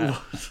 yeah?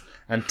 What?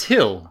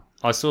 Until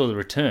I saw the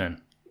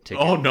return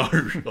ticket. Oh, no.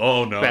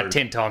 About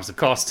 10 times the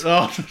cost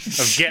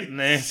of getting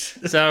there.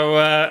 So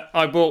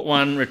I bought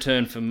one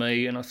return for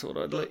me, and I thought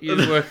I'd let you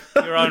work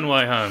your own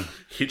way home.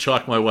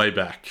 Hitchhike my way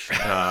back.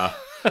 I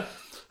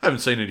haven't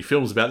seen any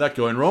films about that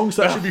going wrong,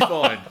 so that should be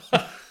fine.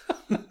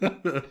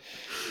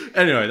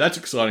 Anyway, that's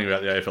exciting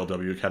about the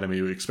AFLW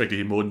Academy. We expect to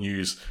hear more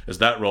news as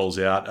that rolls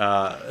out.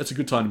 It's a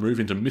good time to move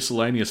into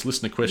miscellaneous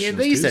listener questions.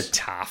 Yeah, these Tiz. are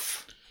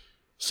tough.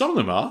 Some of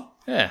them are.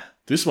 Yeah.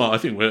 This one, I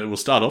think we'll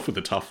start off with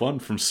a tough one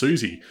from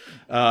Susie.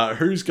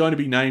 Who's going to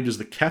be named as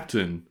the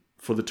captain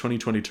for the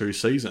 2022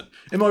 season?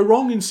 Am I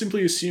wrong in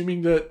simply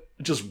assuming that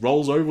it just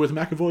rolls over with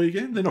McAvoy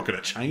again? They're not going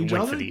to change,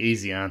 Went are for they? the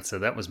easy answer.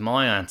 That was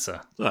my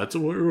answer.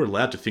 We're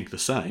allowed to think the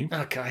same.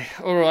 Okay.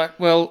 All right.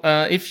 Well,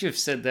 if you've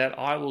said that,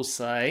 I will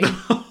say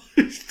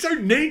You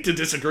don't need to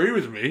disagree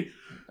with me.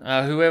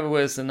 whoever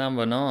wears the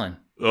number 9.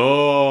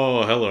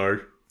 Oh, hello.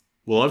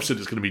 Well, I've said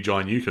it's going to be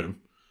John Newcomb.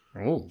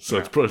 Oh, So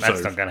no, it's probably,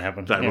 that's not going to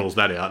happen. That Yeah. rules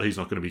that out. He's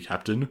not going to be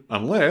captain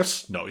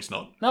unless... No, he's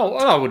not. No,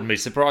 I wouldn't be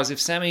surprised if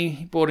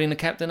Sammy brought in a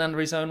captain under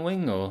his own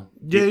wing, or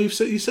Yeah, you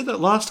said that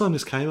last time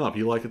this came up.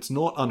 You're like, it's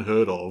not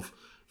unheard of.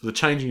 For the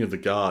changing of the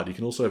guard, you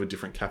can also have a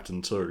different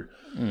captain too.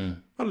 I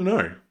don't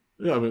know.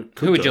 Yeah, I mean,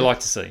 who would you like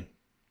to see?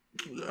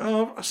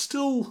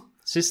 Still...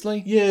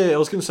 Sicily? Yeah, I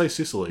was going to say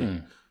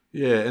Sicily.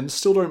 Yeah, and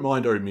still don't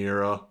mind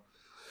O'Meara.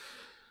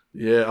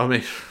 Yeah, I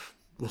mean,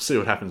 we'll see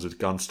what happens with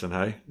Gunston,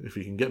 hey? If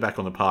he can get back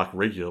on the park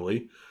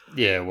regularly.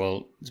 Yeah,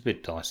 well, it's a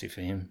bit dicey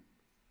for him,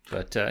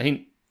 but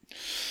he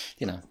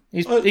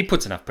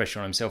puts enough pressure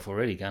on himself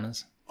already,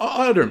 Gunners.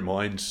 I don't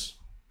mind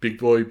big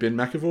boy Ben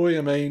McAvoy.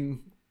 I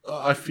mean,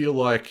 I feel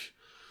like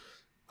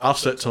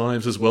us at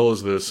times, as well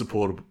as the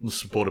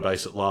supporter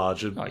base at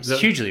large. Oh, he's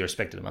hugely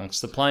respected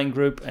amongst the playing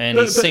group, and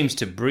he seems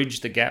to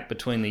bridge the gap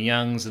between the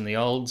youngs and the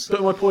olds.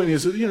 But my point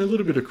is that, a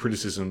little bit of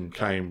criticism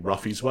came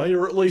Ruffy's way,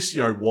 or at least,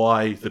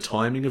 why the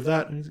timing of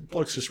that. The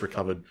bloke's just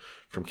recovered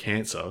from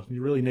cancer.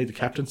 You really need the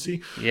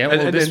captaincy. Yeah,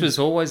 well, this was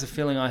always a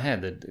feeling I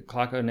had, that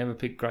Clarko never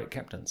picked great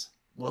captains.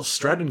 Well,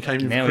 Stratton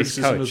came in Now for he's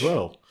criticism coach. as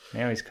well.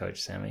 Now he's coach,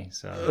 Sammy,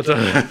 so...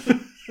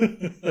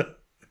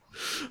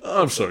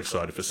 I'm so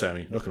excited for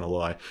Sammy, not going to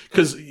lie.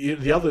 Because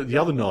the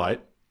other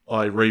night,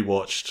 I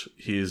rewatched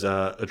his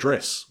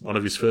address, one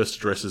of his first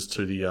addresses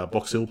to the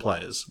Box Hill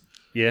players.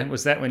 Yeah,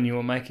 was that when you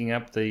were making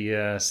up the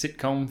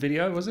sitcom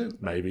video, was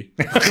it? Maybe.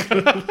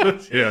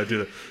 Yeah, I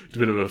did a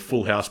bit of a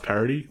Full House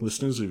parody,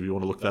 listeners, if you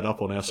want to look that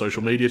up on our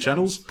social media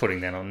channels.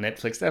 Putting that on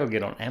Netflix, that'll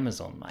get on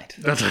Amazon, mate.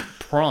 That's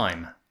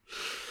Prime.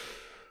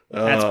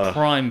 That's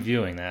prime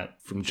viewing,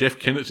 that. From Jeff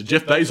Kennett to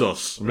Jeff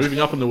Bezos, moving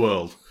up in the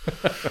world.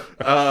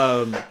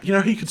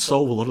 He could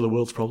solve a lot of the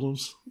world's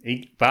problems.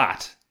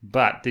 But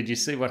did you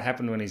see what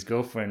happened when his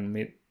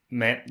girlfriend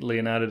met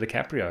Leonardo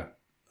DiCaprio?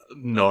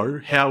 No.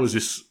 How is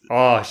this?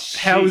 Oh,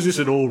 how is this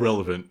at all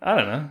relevant? I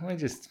don't know. We're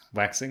just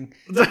waxing.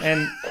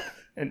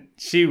 and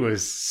she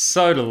was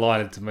so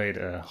delighted to meet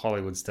a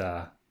Hollywood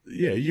star.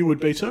 Yeah, you would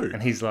be too.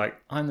 And he's like,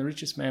 I'm the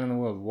richest man in the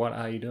world. What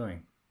are you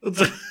doing?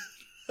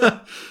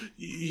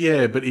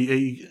 Yeah, but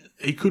he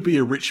could be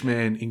a rich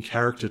man in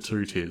character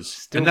too,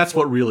 Tiz. And that's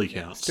what really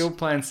counts. Still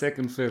playing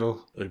second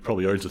fiddle. He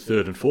probably owns a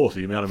third and fourth,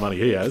 the amount of money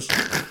he has.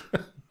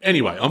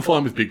 Anyway, I'm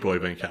fine with Big Boy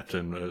being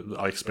captain.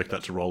 I expect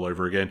that to roll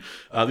over again.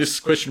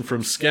 This question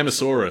from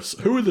Scamasaurus.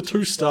 Who are the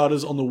 2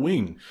 starters on the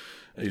wing?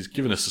 He's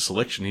given us a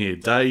selection here.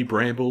 Day,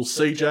 Bramble,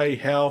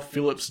 CJ, Howe,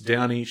 Phillips,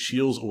 Downey,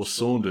 Shields or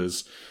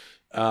Saunders.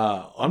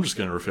 I'm just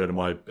going to refer to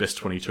my best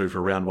 22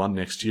 for round 1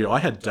 next year. I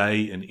had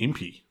Day and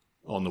Impey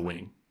on the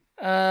wing.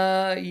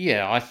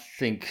 Yeah, I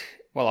think...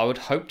 Well, I would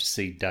hope to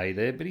see Day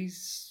there, but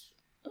he's...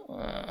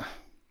 I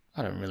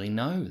don't really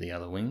know the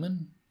other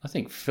wingman. I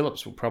think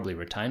Phillips will probably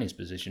retain his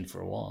position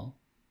for a while.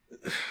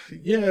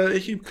 Yeah,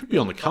 he could be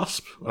on the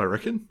cusp, I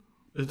reckon.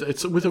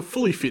 It's with a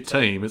fully fit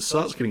team, it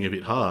starts getting a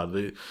bit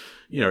hard.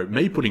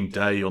 Me putting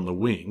Day on the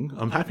wing,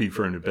 I'm happy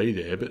for him to be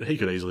there, but he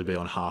could easily be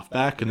on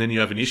half-back, and then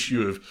you have an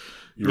issue of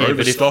you're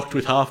overstocked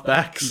with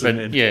half-backs.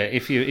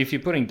 If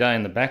you're putting Day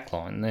in the back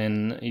line,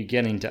 then you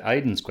get into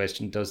Aiden's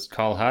question, does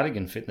Kyle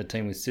Hartigan fit in the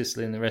team with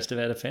Sicily and the rest of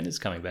our defenders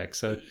coming back?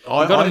 So you've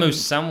got to move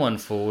someone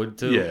forward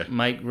to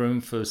make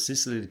room for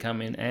Sicily to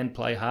come in and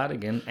play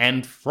Hartigan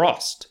and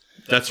Frost.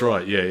 That's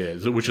right, yeah.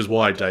 Which is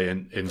why Day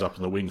ends up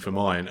in the wing for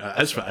mine.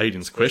 As for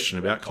Aiden's question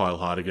about Kyle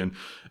Hartigan,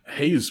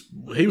 he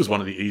was one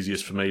of the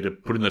easiest for me to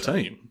put in the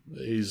team.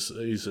 He's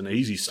an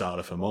easy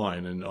starter for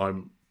mine, and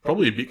I'm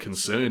probably a bit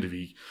concerned if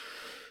he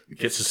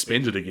gets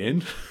suspended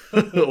again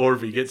or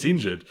if he gets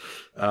injured.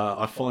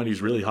 I find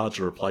he's really hard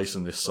to replace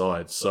in this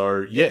side.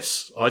 So,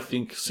 yes, I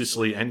think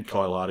Sicily and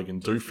Kyle Hartigan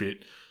do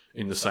fit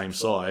in the same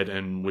side,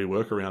 and we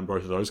work around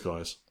both of those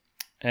guys.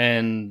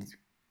 And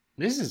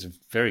this is a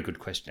very good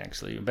question,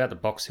 actually, about the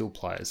Box Hill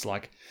players.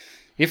 Like,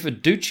 if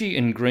Aducci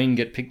and Green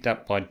get picked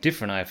up by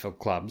different AFL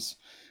clubs,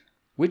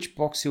 which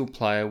Box Hill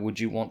player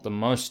would you want the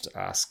most,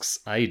 asks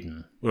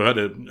Aiden. Well, I had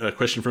a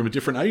question from a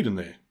different Aiden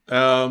there.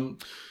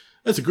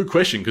 That's a good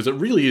question, because it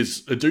really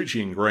is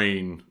Aducci and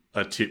Green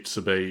are tipped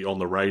to be on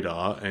the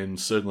radar, and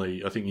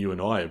certainly I think you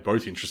and I are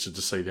both interested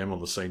to see them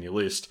on the senior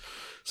list.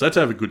 So that's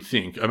have a good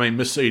think. I mean,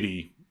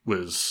 Mercedes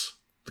was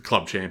the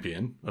club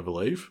champion, I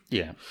believe.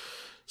 Yeah.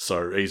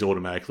 So he's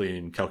automatically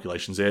in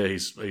calculations there.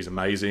 He's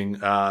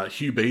amazing.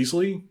 Hugh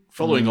Beasley,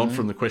 following on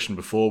from the question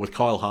before with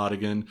Kyle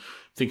Hartigan,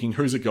 thinking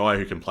who's a guy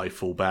who can play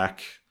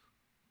fullback?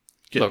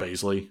 Get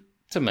Beasley.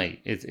 To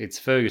me, it's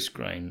Fergus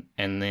Green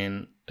and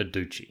then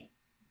Aducci.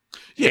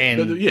 Yeah,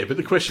 but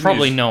the question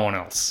Probably is... no one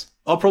else.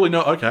 I'll probably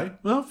not. Okay,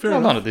 well, fair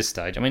enough. Not at this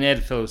stage. I mean,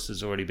 Ed Phillips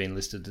has already been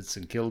listed at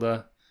St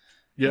Kilda.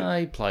 Yeah.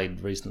 He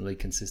played reasonably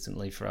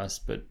consistently for us,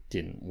 but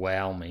didn't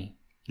wow me.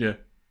 Yeah.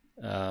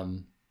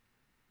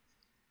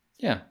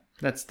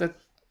 That's that.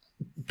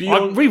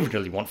 Beyond, we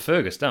really want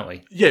Fergus, don't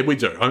we? yeah, we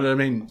do. I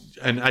mean,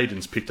 and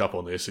Aidan's picked up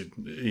on this.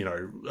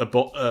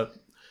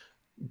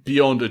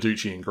 Beyond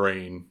Aducci and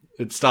Green,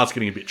 it starts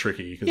getting a bit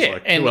tricky because,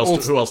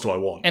 who else do I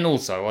want? And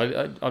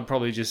also, I'd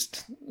probably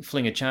just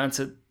fling a chance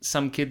at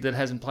some kid that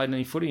hasn't played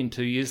any footy in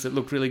 2 years that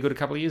looked really good a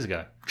couple of years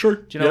ago.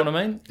 True. Do you know what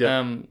I mean?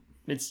 Yeah.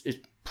 It's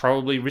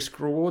probably risk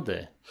reward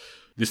there.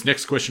 This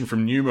next question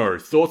from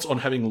Numo. Thoughts on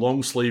having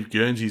long sleeve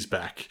Guernseys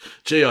back?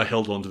 Gee, I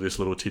held on to this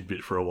little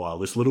tidbit for a while.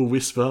 This little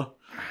whisper,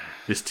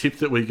 this tip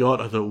that we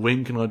got. I thought,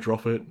 when can I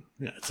drop it?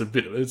 Yeah,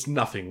 it's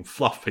nothing,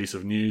 fluff piece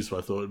of news, but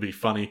I thought it'd be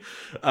funny.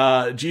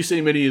 Do you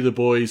see many of the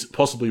boys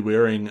possibly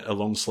wearing a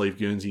long sleeve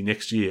Guernsey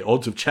next year?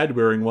 Odds of Chad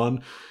wearing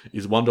one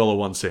is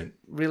 $1.01.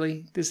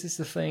 Really? This is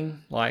the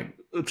thing? Like,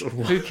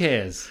 who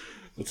cares?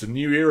 It's a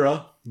new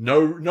era.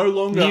 No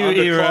longer New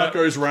under era.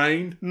 Clarko's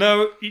reign.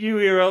 No, new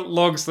era,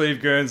 long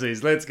sleeve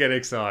Guernseys. Let's get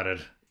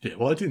excited. Yeah,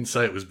 well, I didn't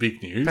say it was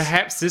big news.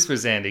 Perhaps this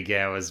was Andy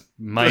Gower's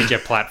major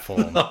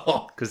platform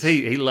because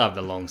he loved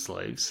the long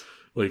sleeves.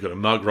 Well, you've got a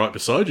mug right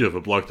beside you of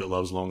a bloke that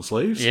loves long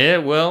sleeves. Yeah,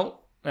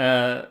 well,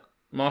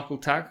 Michael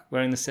Tuck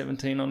wearing the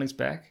 17 on his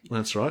back.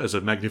 That's right. It's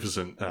a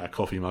magnificent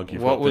coffee mug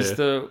you've What got was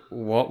there.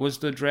 what was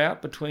the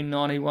drought between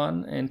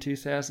 91 and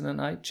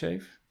 2008,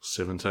 Chief?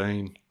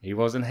 17. He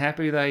wasn't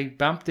happy. They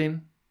bumped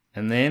him,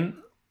 and then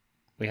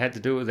we had to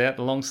do it without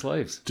the long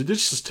sleeves. Did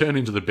this just turn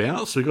into the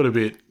bounce? We got a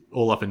bit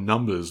all up in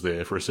numbers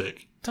there for a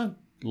sec. Don't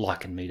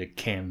liken me to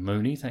Cam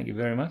Mooney, thank you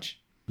very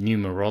much.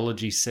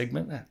 Numerology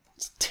segment,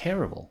 that's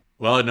terrible.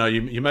 Well, no,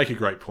 you make a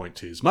great point,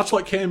 Tiz. Much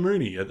like Cam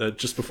Mooney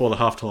just before the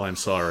halftime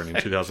siren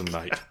in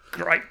 2008.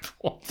 Great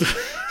point.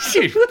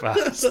 You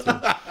bastard.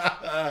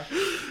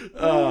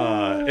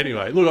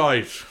 Anyway,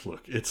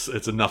 look, it's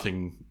a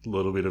nothing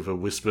little bit of a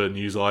whisper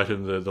news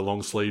item, the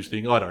long sleeves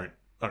thing. I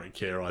don't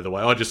care either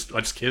way. I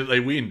just care that they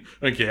win.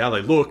 I don't care how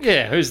they look.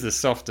 Yeah, who's the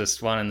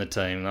softest one in the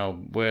team? I'll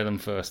wear them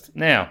first.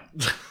 Now,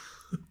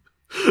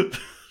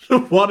 The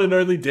one and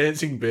only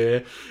Dancing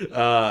Bear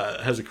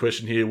has a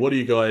question here. What do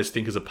you guys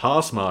think is a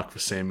pass mark for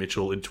Sam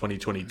Mitchell in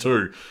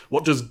 2022?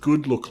 What does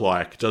good look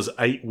like? Does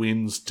 8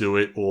 wins do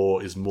it,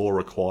 or is more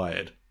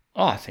required?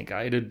 I think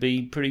 8 would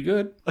be pretty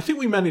good. I think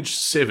we managed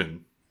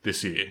 7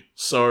 this year,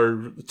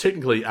 so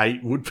technically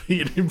 8 would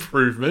be an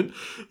improvement,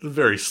 the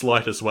very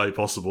slightest way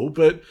possible,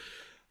 but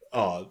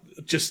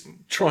just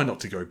try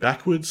not to go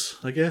backwards,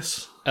 I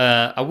guess.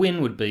 A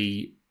win would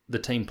be the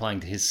team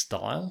playing to his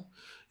style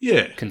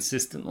Yeah.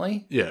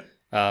 consistently. Yeah.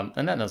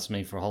 And that doesn't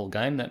mean for a whole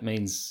game. That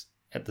means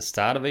at the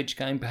start of each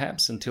game,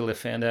 perhaps, until they're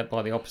found out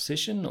by the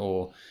opposition.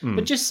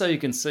 But just so you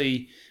can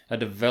see a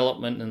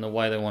development in the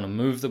way they want to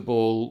move the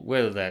ball,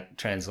 whether that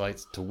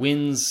translates to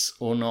wins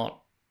or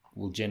not,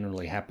 will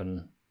generally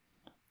happen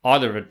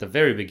either at the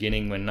very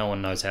beginning when no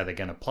one knows how they're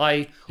going to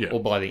play,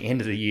 or by the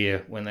end of the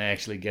year when they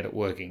actually get it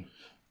working.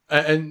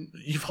 And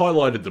you've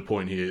highlighted the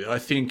point here. I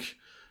think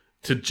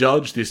to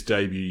judge this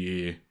debut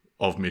year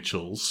of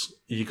Mitchell's,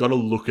 you got to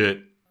look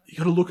at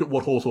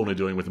what Hawthorn are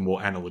doing with a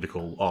more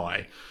analytical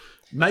eye.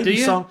 Maybe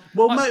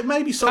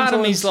maybe sometimes. Part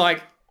of me's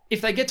like, if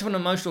they get to an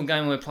emotional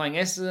game where we're playing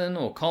Essendon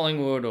or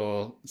Collingwood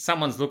or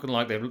someone's looking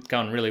like they're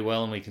going really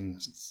well and we can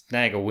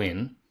snag a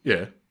win,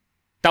 Yeah.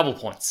 double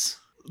points.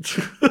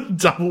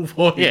 Double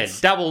points. Yeah,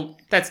 double.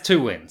 That's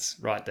 2 wins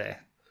right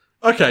there.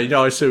 Okay,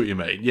 no, I see what you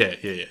mean. Yeah.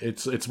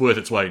 It's worth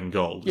its weight in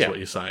gold, is what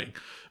you're saying.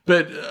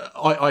 But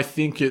I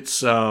think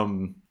it's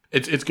going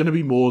to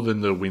be more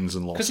than the wins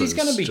and losses, He's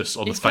going to be just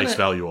on the face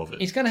value of it.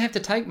 He's going to have to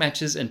take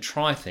matches and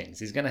try things.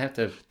 He's going to have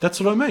to. That's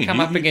what I mean.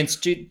 Come up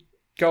against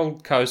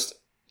Gold Coast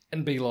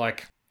and be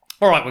like,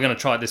 "All right, we're going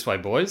to try it this way,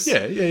 boys."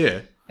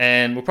 Yeah.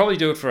 And we'll probably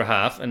do it for a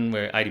half, and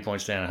we're 80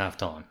 points down at half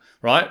time,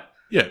 right?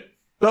 Yeah.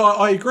 But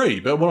I agree.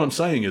 But what I'm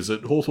saying is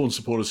that Hawthorn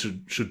supporters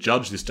should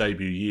judge this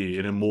debut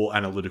year in a more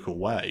analytical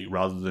way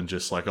rather than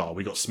just like,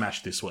 we got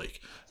smashed this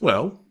week.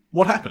 Well,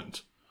 what happened?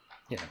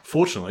 Yeah.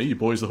 Fortunately, you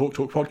boys, the Hawk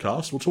Talk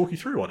podcast, will talk you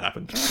through what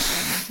happened.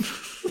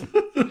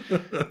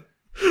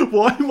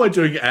 Why am I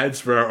doing ads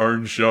for our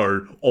own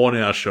show on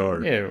our show?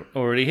 Yeah,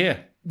 already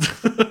here.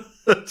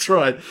 That's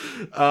right.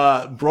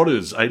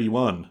 Brodders,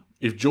 81.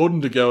 If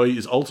Jordan De Goey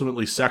is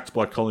ultimately sacked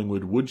by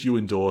Collingwood, would you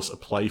endorse a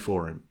play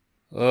for him?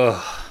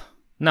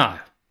 No.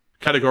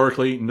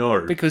 Categorically,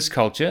 no. Because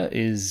culture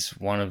is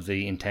one of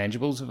the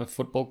intangibles of a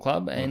football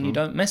club and you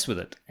don't mess with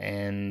it.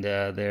 And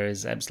there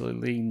is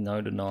absolutely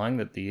no denying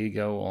that the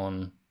ego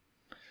on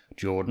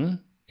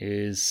Jordan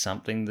is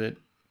something that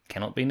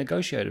cannot be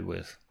negotiated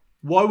with.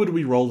 Why would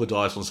we roll the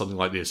dice on something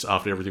like this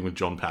after everything with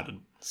John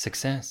Patton?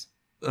 Success.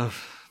 Nah.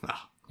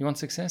 You want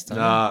success, don't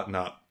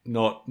Nah,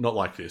 not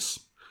like this.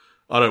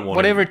 I don't want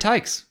whatever it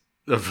takes.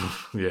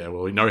 Yeah,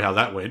 well, we know how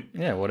that went.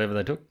 Yeah, whatever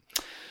they took.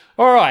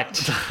 All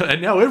right.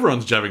 And now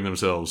everyone's jabbing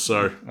themselves,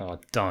 so... Oh,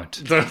 don't.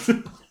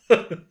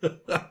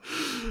 Look,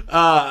 we've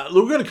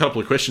got a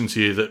couple of questions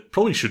here that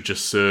probably should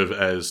just serve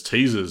as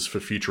teasers for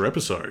future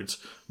episodes.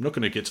 I'm not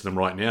going to get to them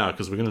right now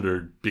because we're going to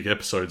do big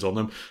episodes on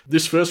them.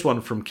 This first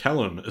one from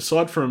Callum.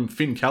 Aside from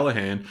Finn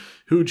Callahan,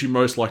 who would you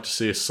most like to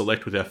see us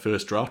select with our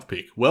first draft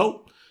pick?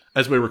 Well,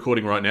 as we're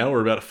recording right now,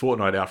 we're about a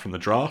fortnight out from the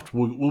draft.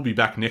 We'll be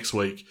back next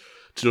week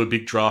to do a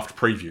big draft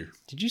preview.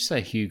 Did you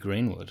say Hugh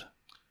Greenwood?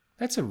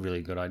 That's a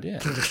really good idea.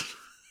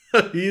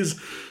 He's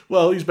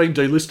been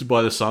delisted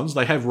by the Suns.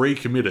 They have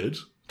recommitted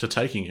to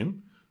taking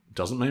him.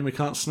 Doesn't mean we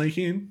can't sneak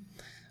in.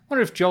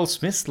 Wonder if Joel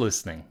Smith's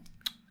listening.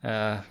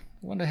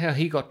 Wonder how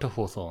he got to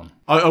Hawthorn.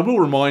 I will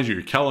remind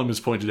you, Callum has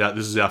pointed out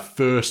this is our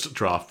first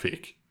draft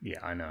pick. Yeah,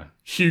 I know.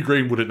 Hugh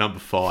Greenwood at number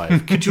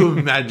 5. Could you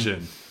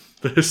imagine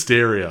the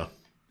hysteria?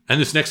 And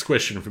this next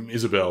question from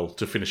Isabel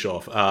to finish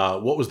off.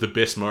 What was the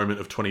best moment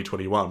of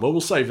 2021? Well,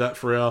 we'll save that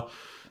for our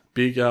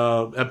big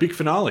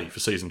finale for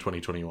season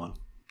 2021.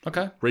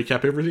 Okay.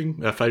 Recap everything,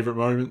 our favourite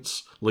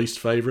moments, least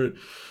favourite,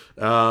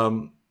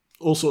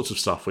 all sorts of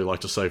stuff we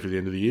like to say for the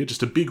end of the year.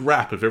 Just a big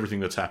wrap of everything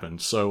that's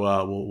happened. So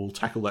we'll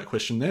tackle that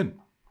question then.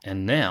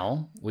 And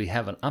now we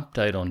have an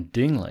update on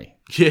Dingley.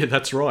 Yeah,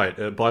 that's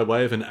right. By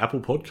way of an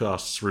Apple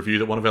Podcasts review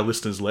that one of our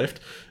listeners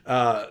left.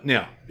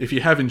 Now, if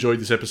you have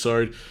enjoyed this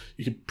episode,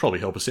 you could probably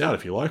help us out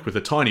if you like with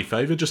a tiny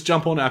favour. Just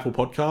jump on Apple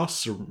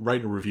Podcasts,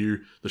 rate and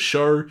review the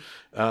show.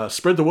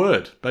 Spread the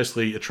word.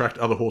 Basically, attract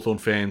other Hawthorn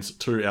fans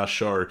to our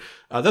show.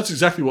 That's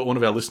exactly what one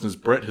of our listeners,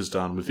 Brett, has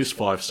done with this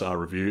 5-star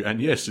review.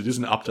 And yes, it is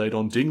an update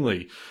on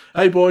Dingley.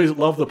 Hey boys,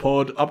 love the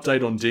pod.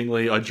 Update on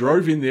Dingley. I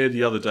drove in there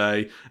the other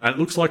day, and it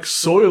looks like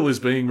soil is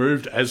being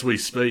moved as we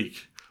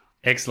speak.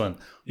 Excellent.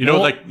 You know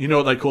what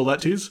they call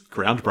that, Tiz?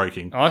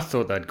 Groundbreaking. I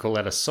thought they'd call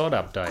that a sod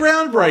update.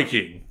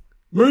 Groundbreaking.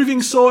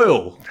 Moving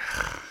soil.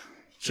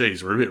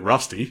 Jeez, we're a bit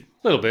rusty.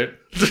 A little bit.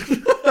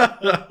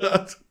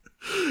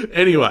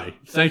 Anyway,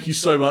 thank you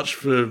so much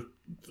for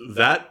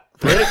that,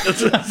 Brett.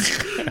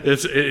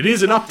 It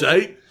is an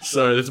update,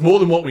 so it's more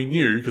than what we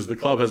knew because the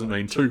club hasn't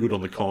been too good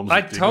on the comms.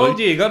 I told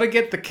you got to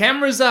get the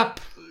cameras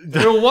up.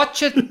 We'll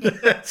watch it.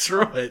 That's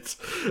right.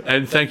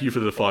 And thank you for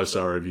the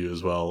 5-star review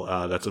as well.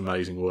 That's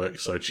amazing work.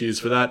 So cheers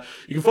for that.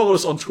 You can follow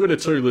us on Twitter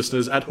too,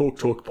 listeners, at Hawk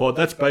Talk Pod.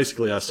 That's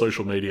basically our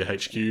social media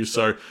HQ.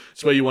 So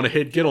it's where you want to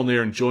head. Get on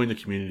there and join the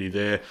community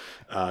there.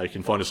 You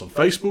can find us on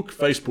Facebook,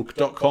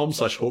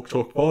 facebook.com/Hawk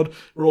Talk Pod.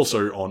 We're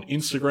also on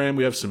Instagram.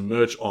 We have some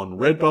merch on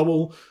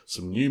Redbubble,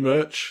 some new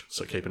merch.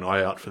 So keep an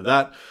eye out for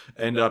that.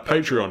 And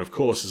Patreon, of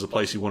course, is a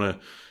place you want to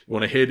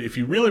head. If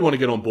you really want to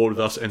get on board with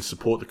us and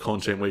support the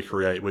content we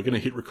create, we're going to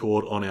hit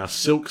record on our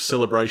Silk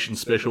Celebration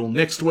special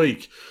next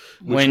week.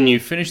 When you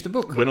finish the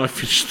book. When I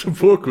finish the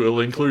book, we'll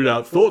include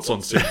our thoughts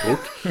on said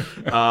book.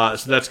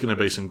 So that's going to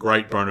be some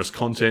great bonus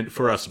content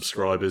for our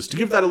subscribers. To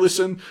give that a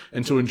listen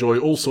and to enjoy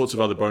all sorts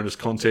of other bonus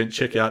content,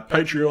 check out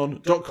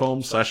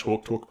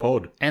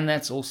patreon.com/HawkTalkPod. And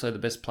that's also the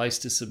best place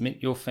to submit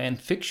your fan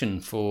fiction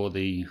for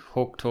the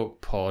Hawk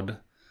Talk Pod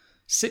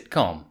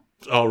sitcom.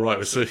 Oh,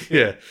 right. So,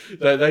 yeah,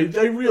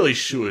 they really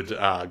should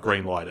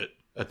greenlight it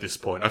at this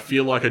point. I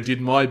feel like I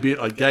did my bit.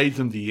 I gave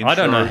them the intro. I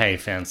don't know how you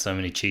found so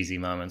many cheesy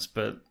moments,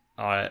 but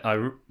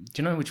do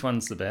you know which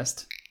one's the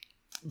best?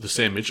 The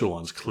Sam Mitchell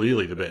one's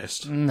clearly the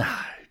best. No,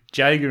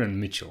 Jaeger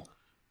and Mitchell.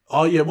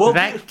 Oh, yeah. Well,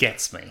 that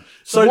gets me.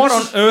 So what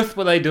on earth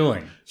were they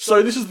doing?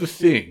 So this is the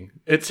thing.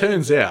 It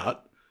turns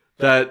out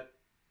that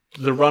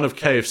the run of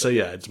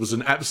KFC ads was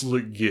an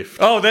absolute gift.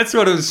 Oh, that's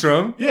what it was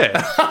from?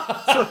 Yeah.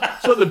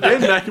 so the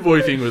Ben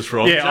McAvoy thing was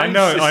from. Yeah, James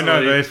I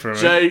know they're from.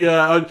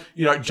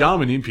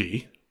 Jarman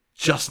Impey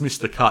just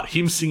missed the cut.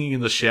 Him singing in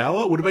the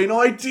shower would have been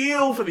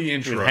ideal for the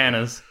intro. With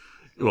Hannah's.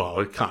 Well,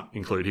 I can't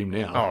include him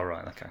now. Oh,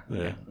 right, okay.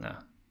 Yeah. No.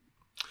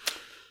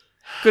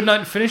 Good night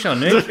to finish on,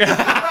 Nick. Is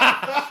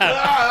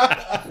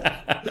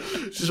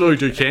this what we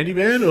do,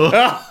 Candyman? Or?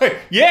 Oh,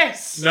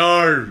 yes!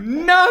 No,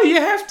 you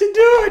have to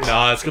do it!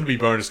 No, it's going to be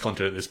bonus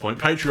content at this point.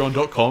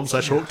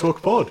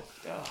 Patreon.com/HawkTalkPod.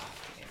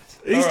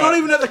 He's not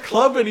even at the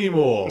club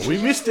anymore. We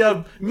missed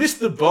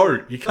the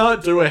boat. You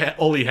can't do a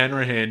Ollie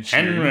Hanrahan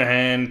tune.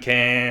 Hanrahan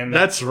can.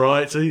 That's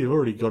right. See, you've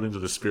already got into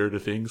the spirit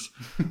of things.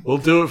 We'll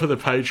do it for the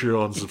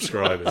Patreon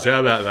subscribers. How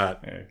about that?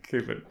 Yeah,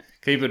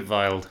 keep it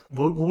veiled.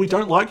 Well, we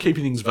don't like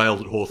keeping things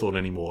veiled at Hawthorn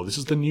anymore. This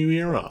is the new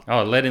era.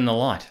 Oh, let in the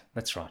light.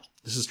 That's right.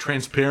 This is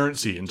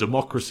transparency and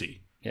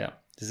democracy. Yeah.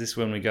 Is this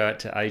when we go out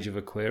to Age of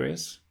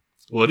Aquarius?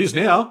 Well, it is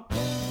now.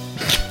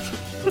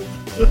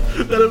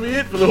 That'll be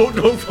it for the Hawk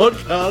Talk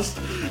podcast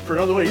for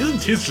another week. Isn't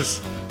Tiz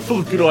just full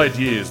of good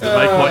ideas that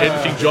make my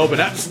editing job an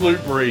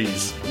absolute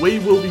breeze? We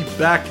will be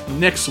back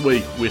next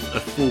week with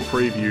a full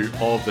preview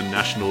of the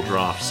National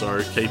Draft,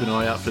 so keep an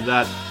eye out for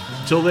that.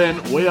 Till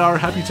then, we are a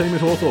happy team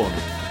at Hawthorn.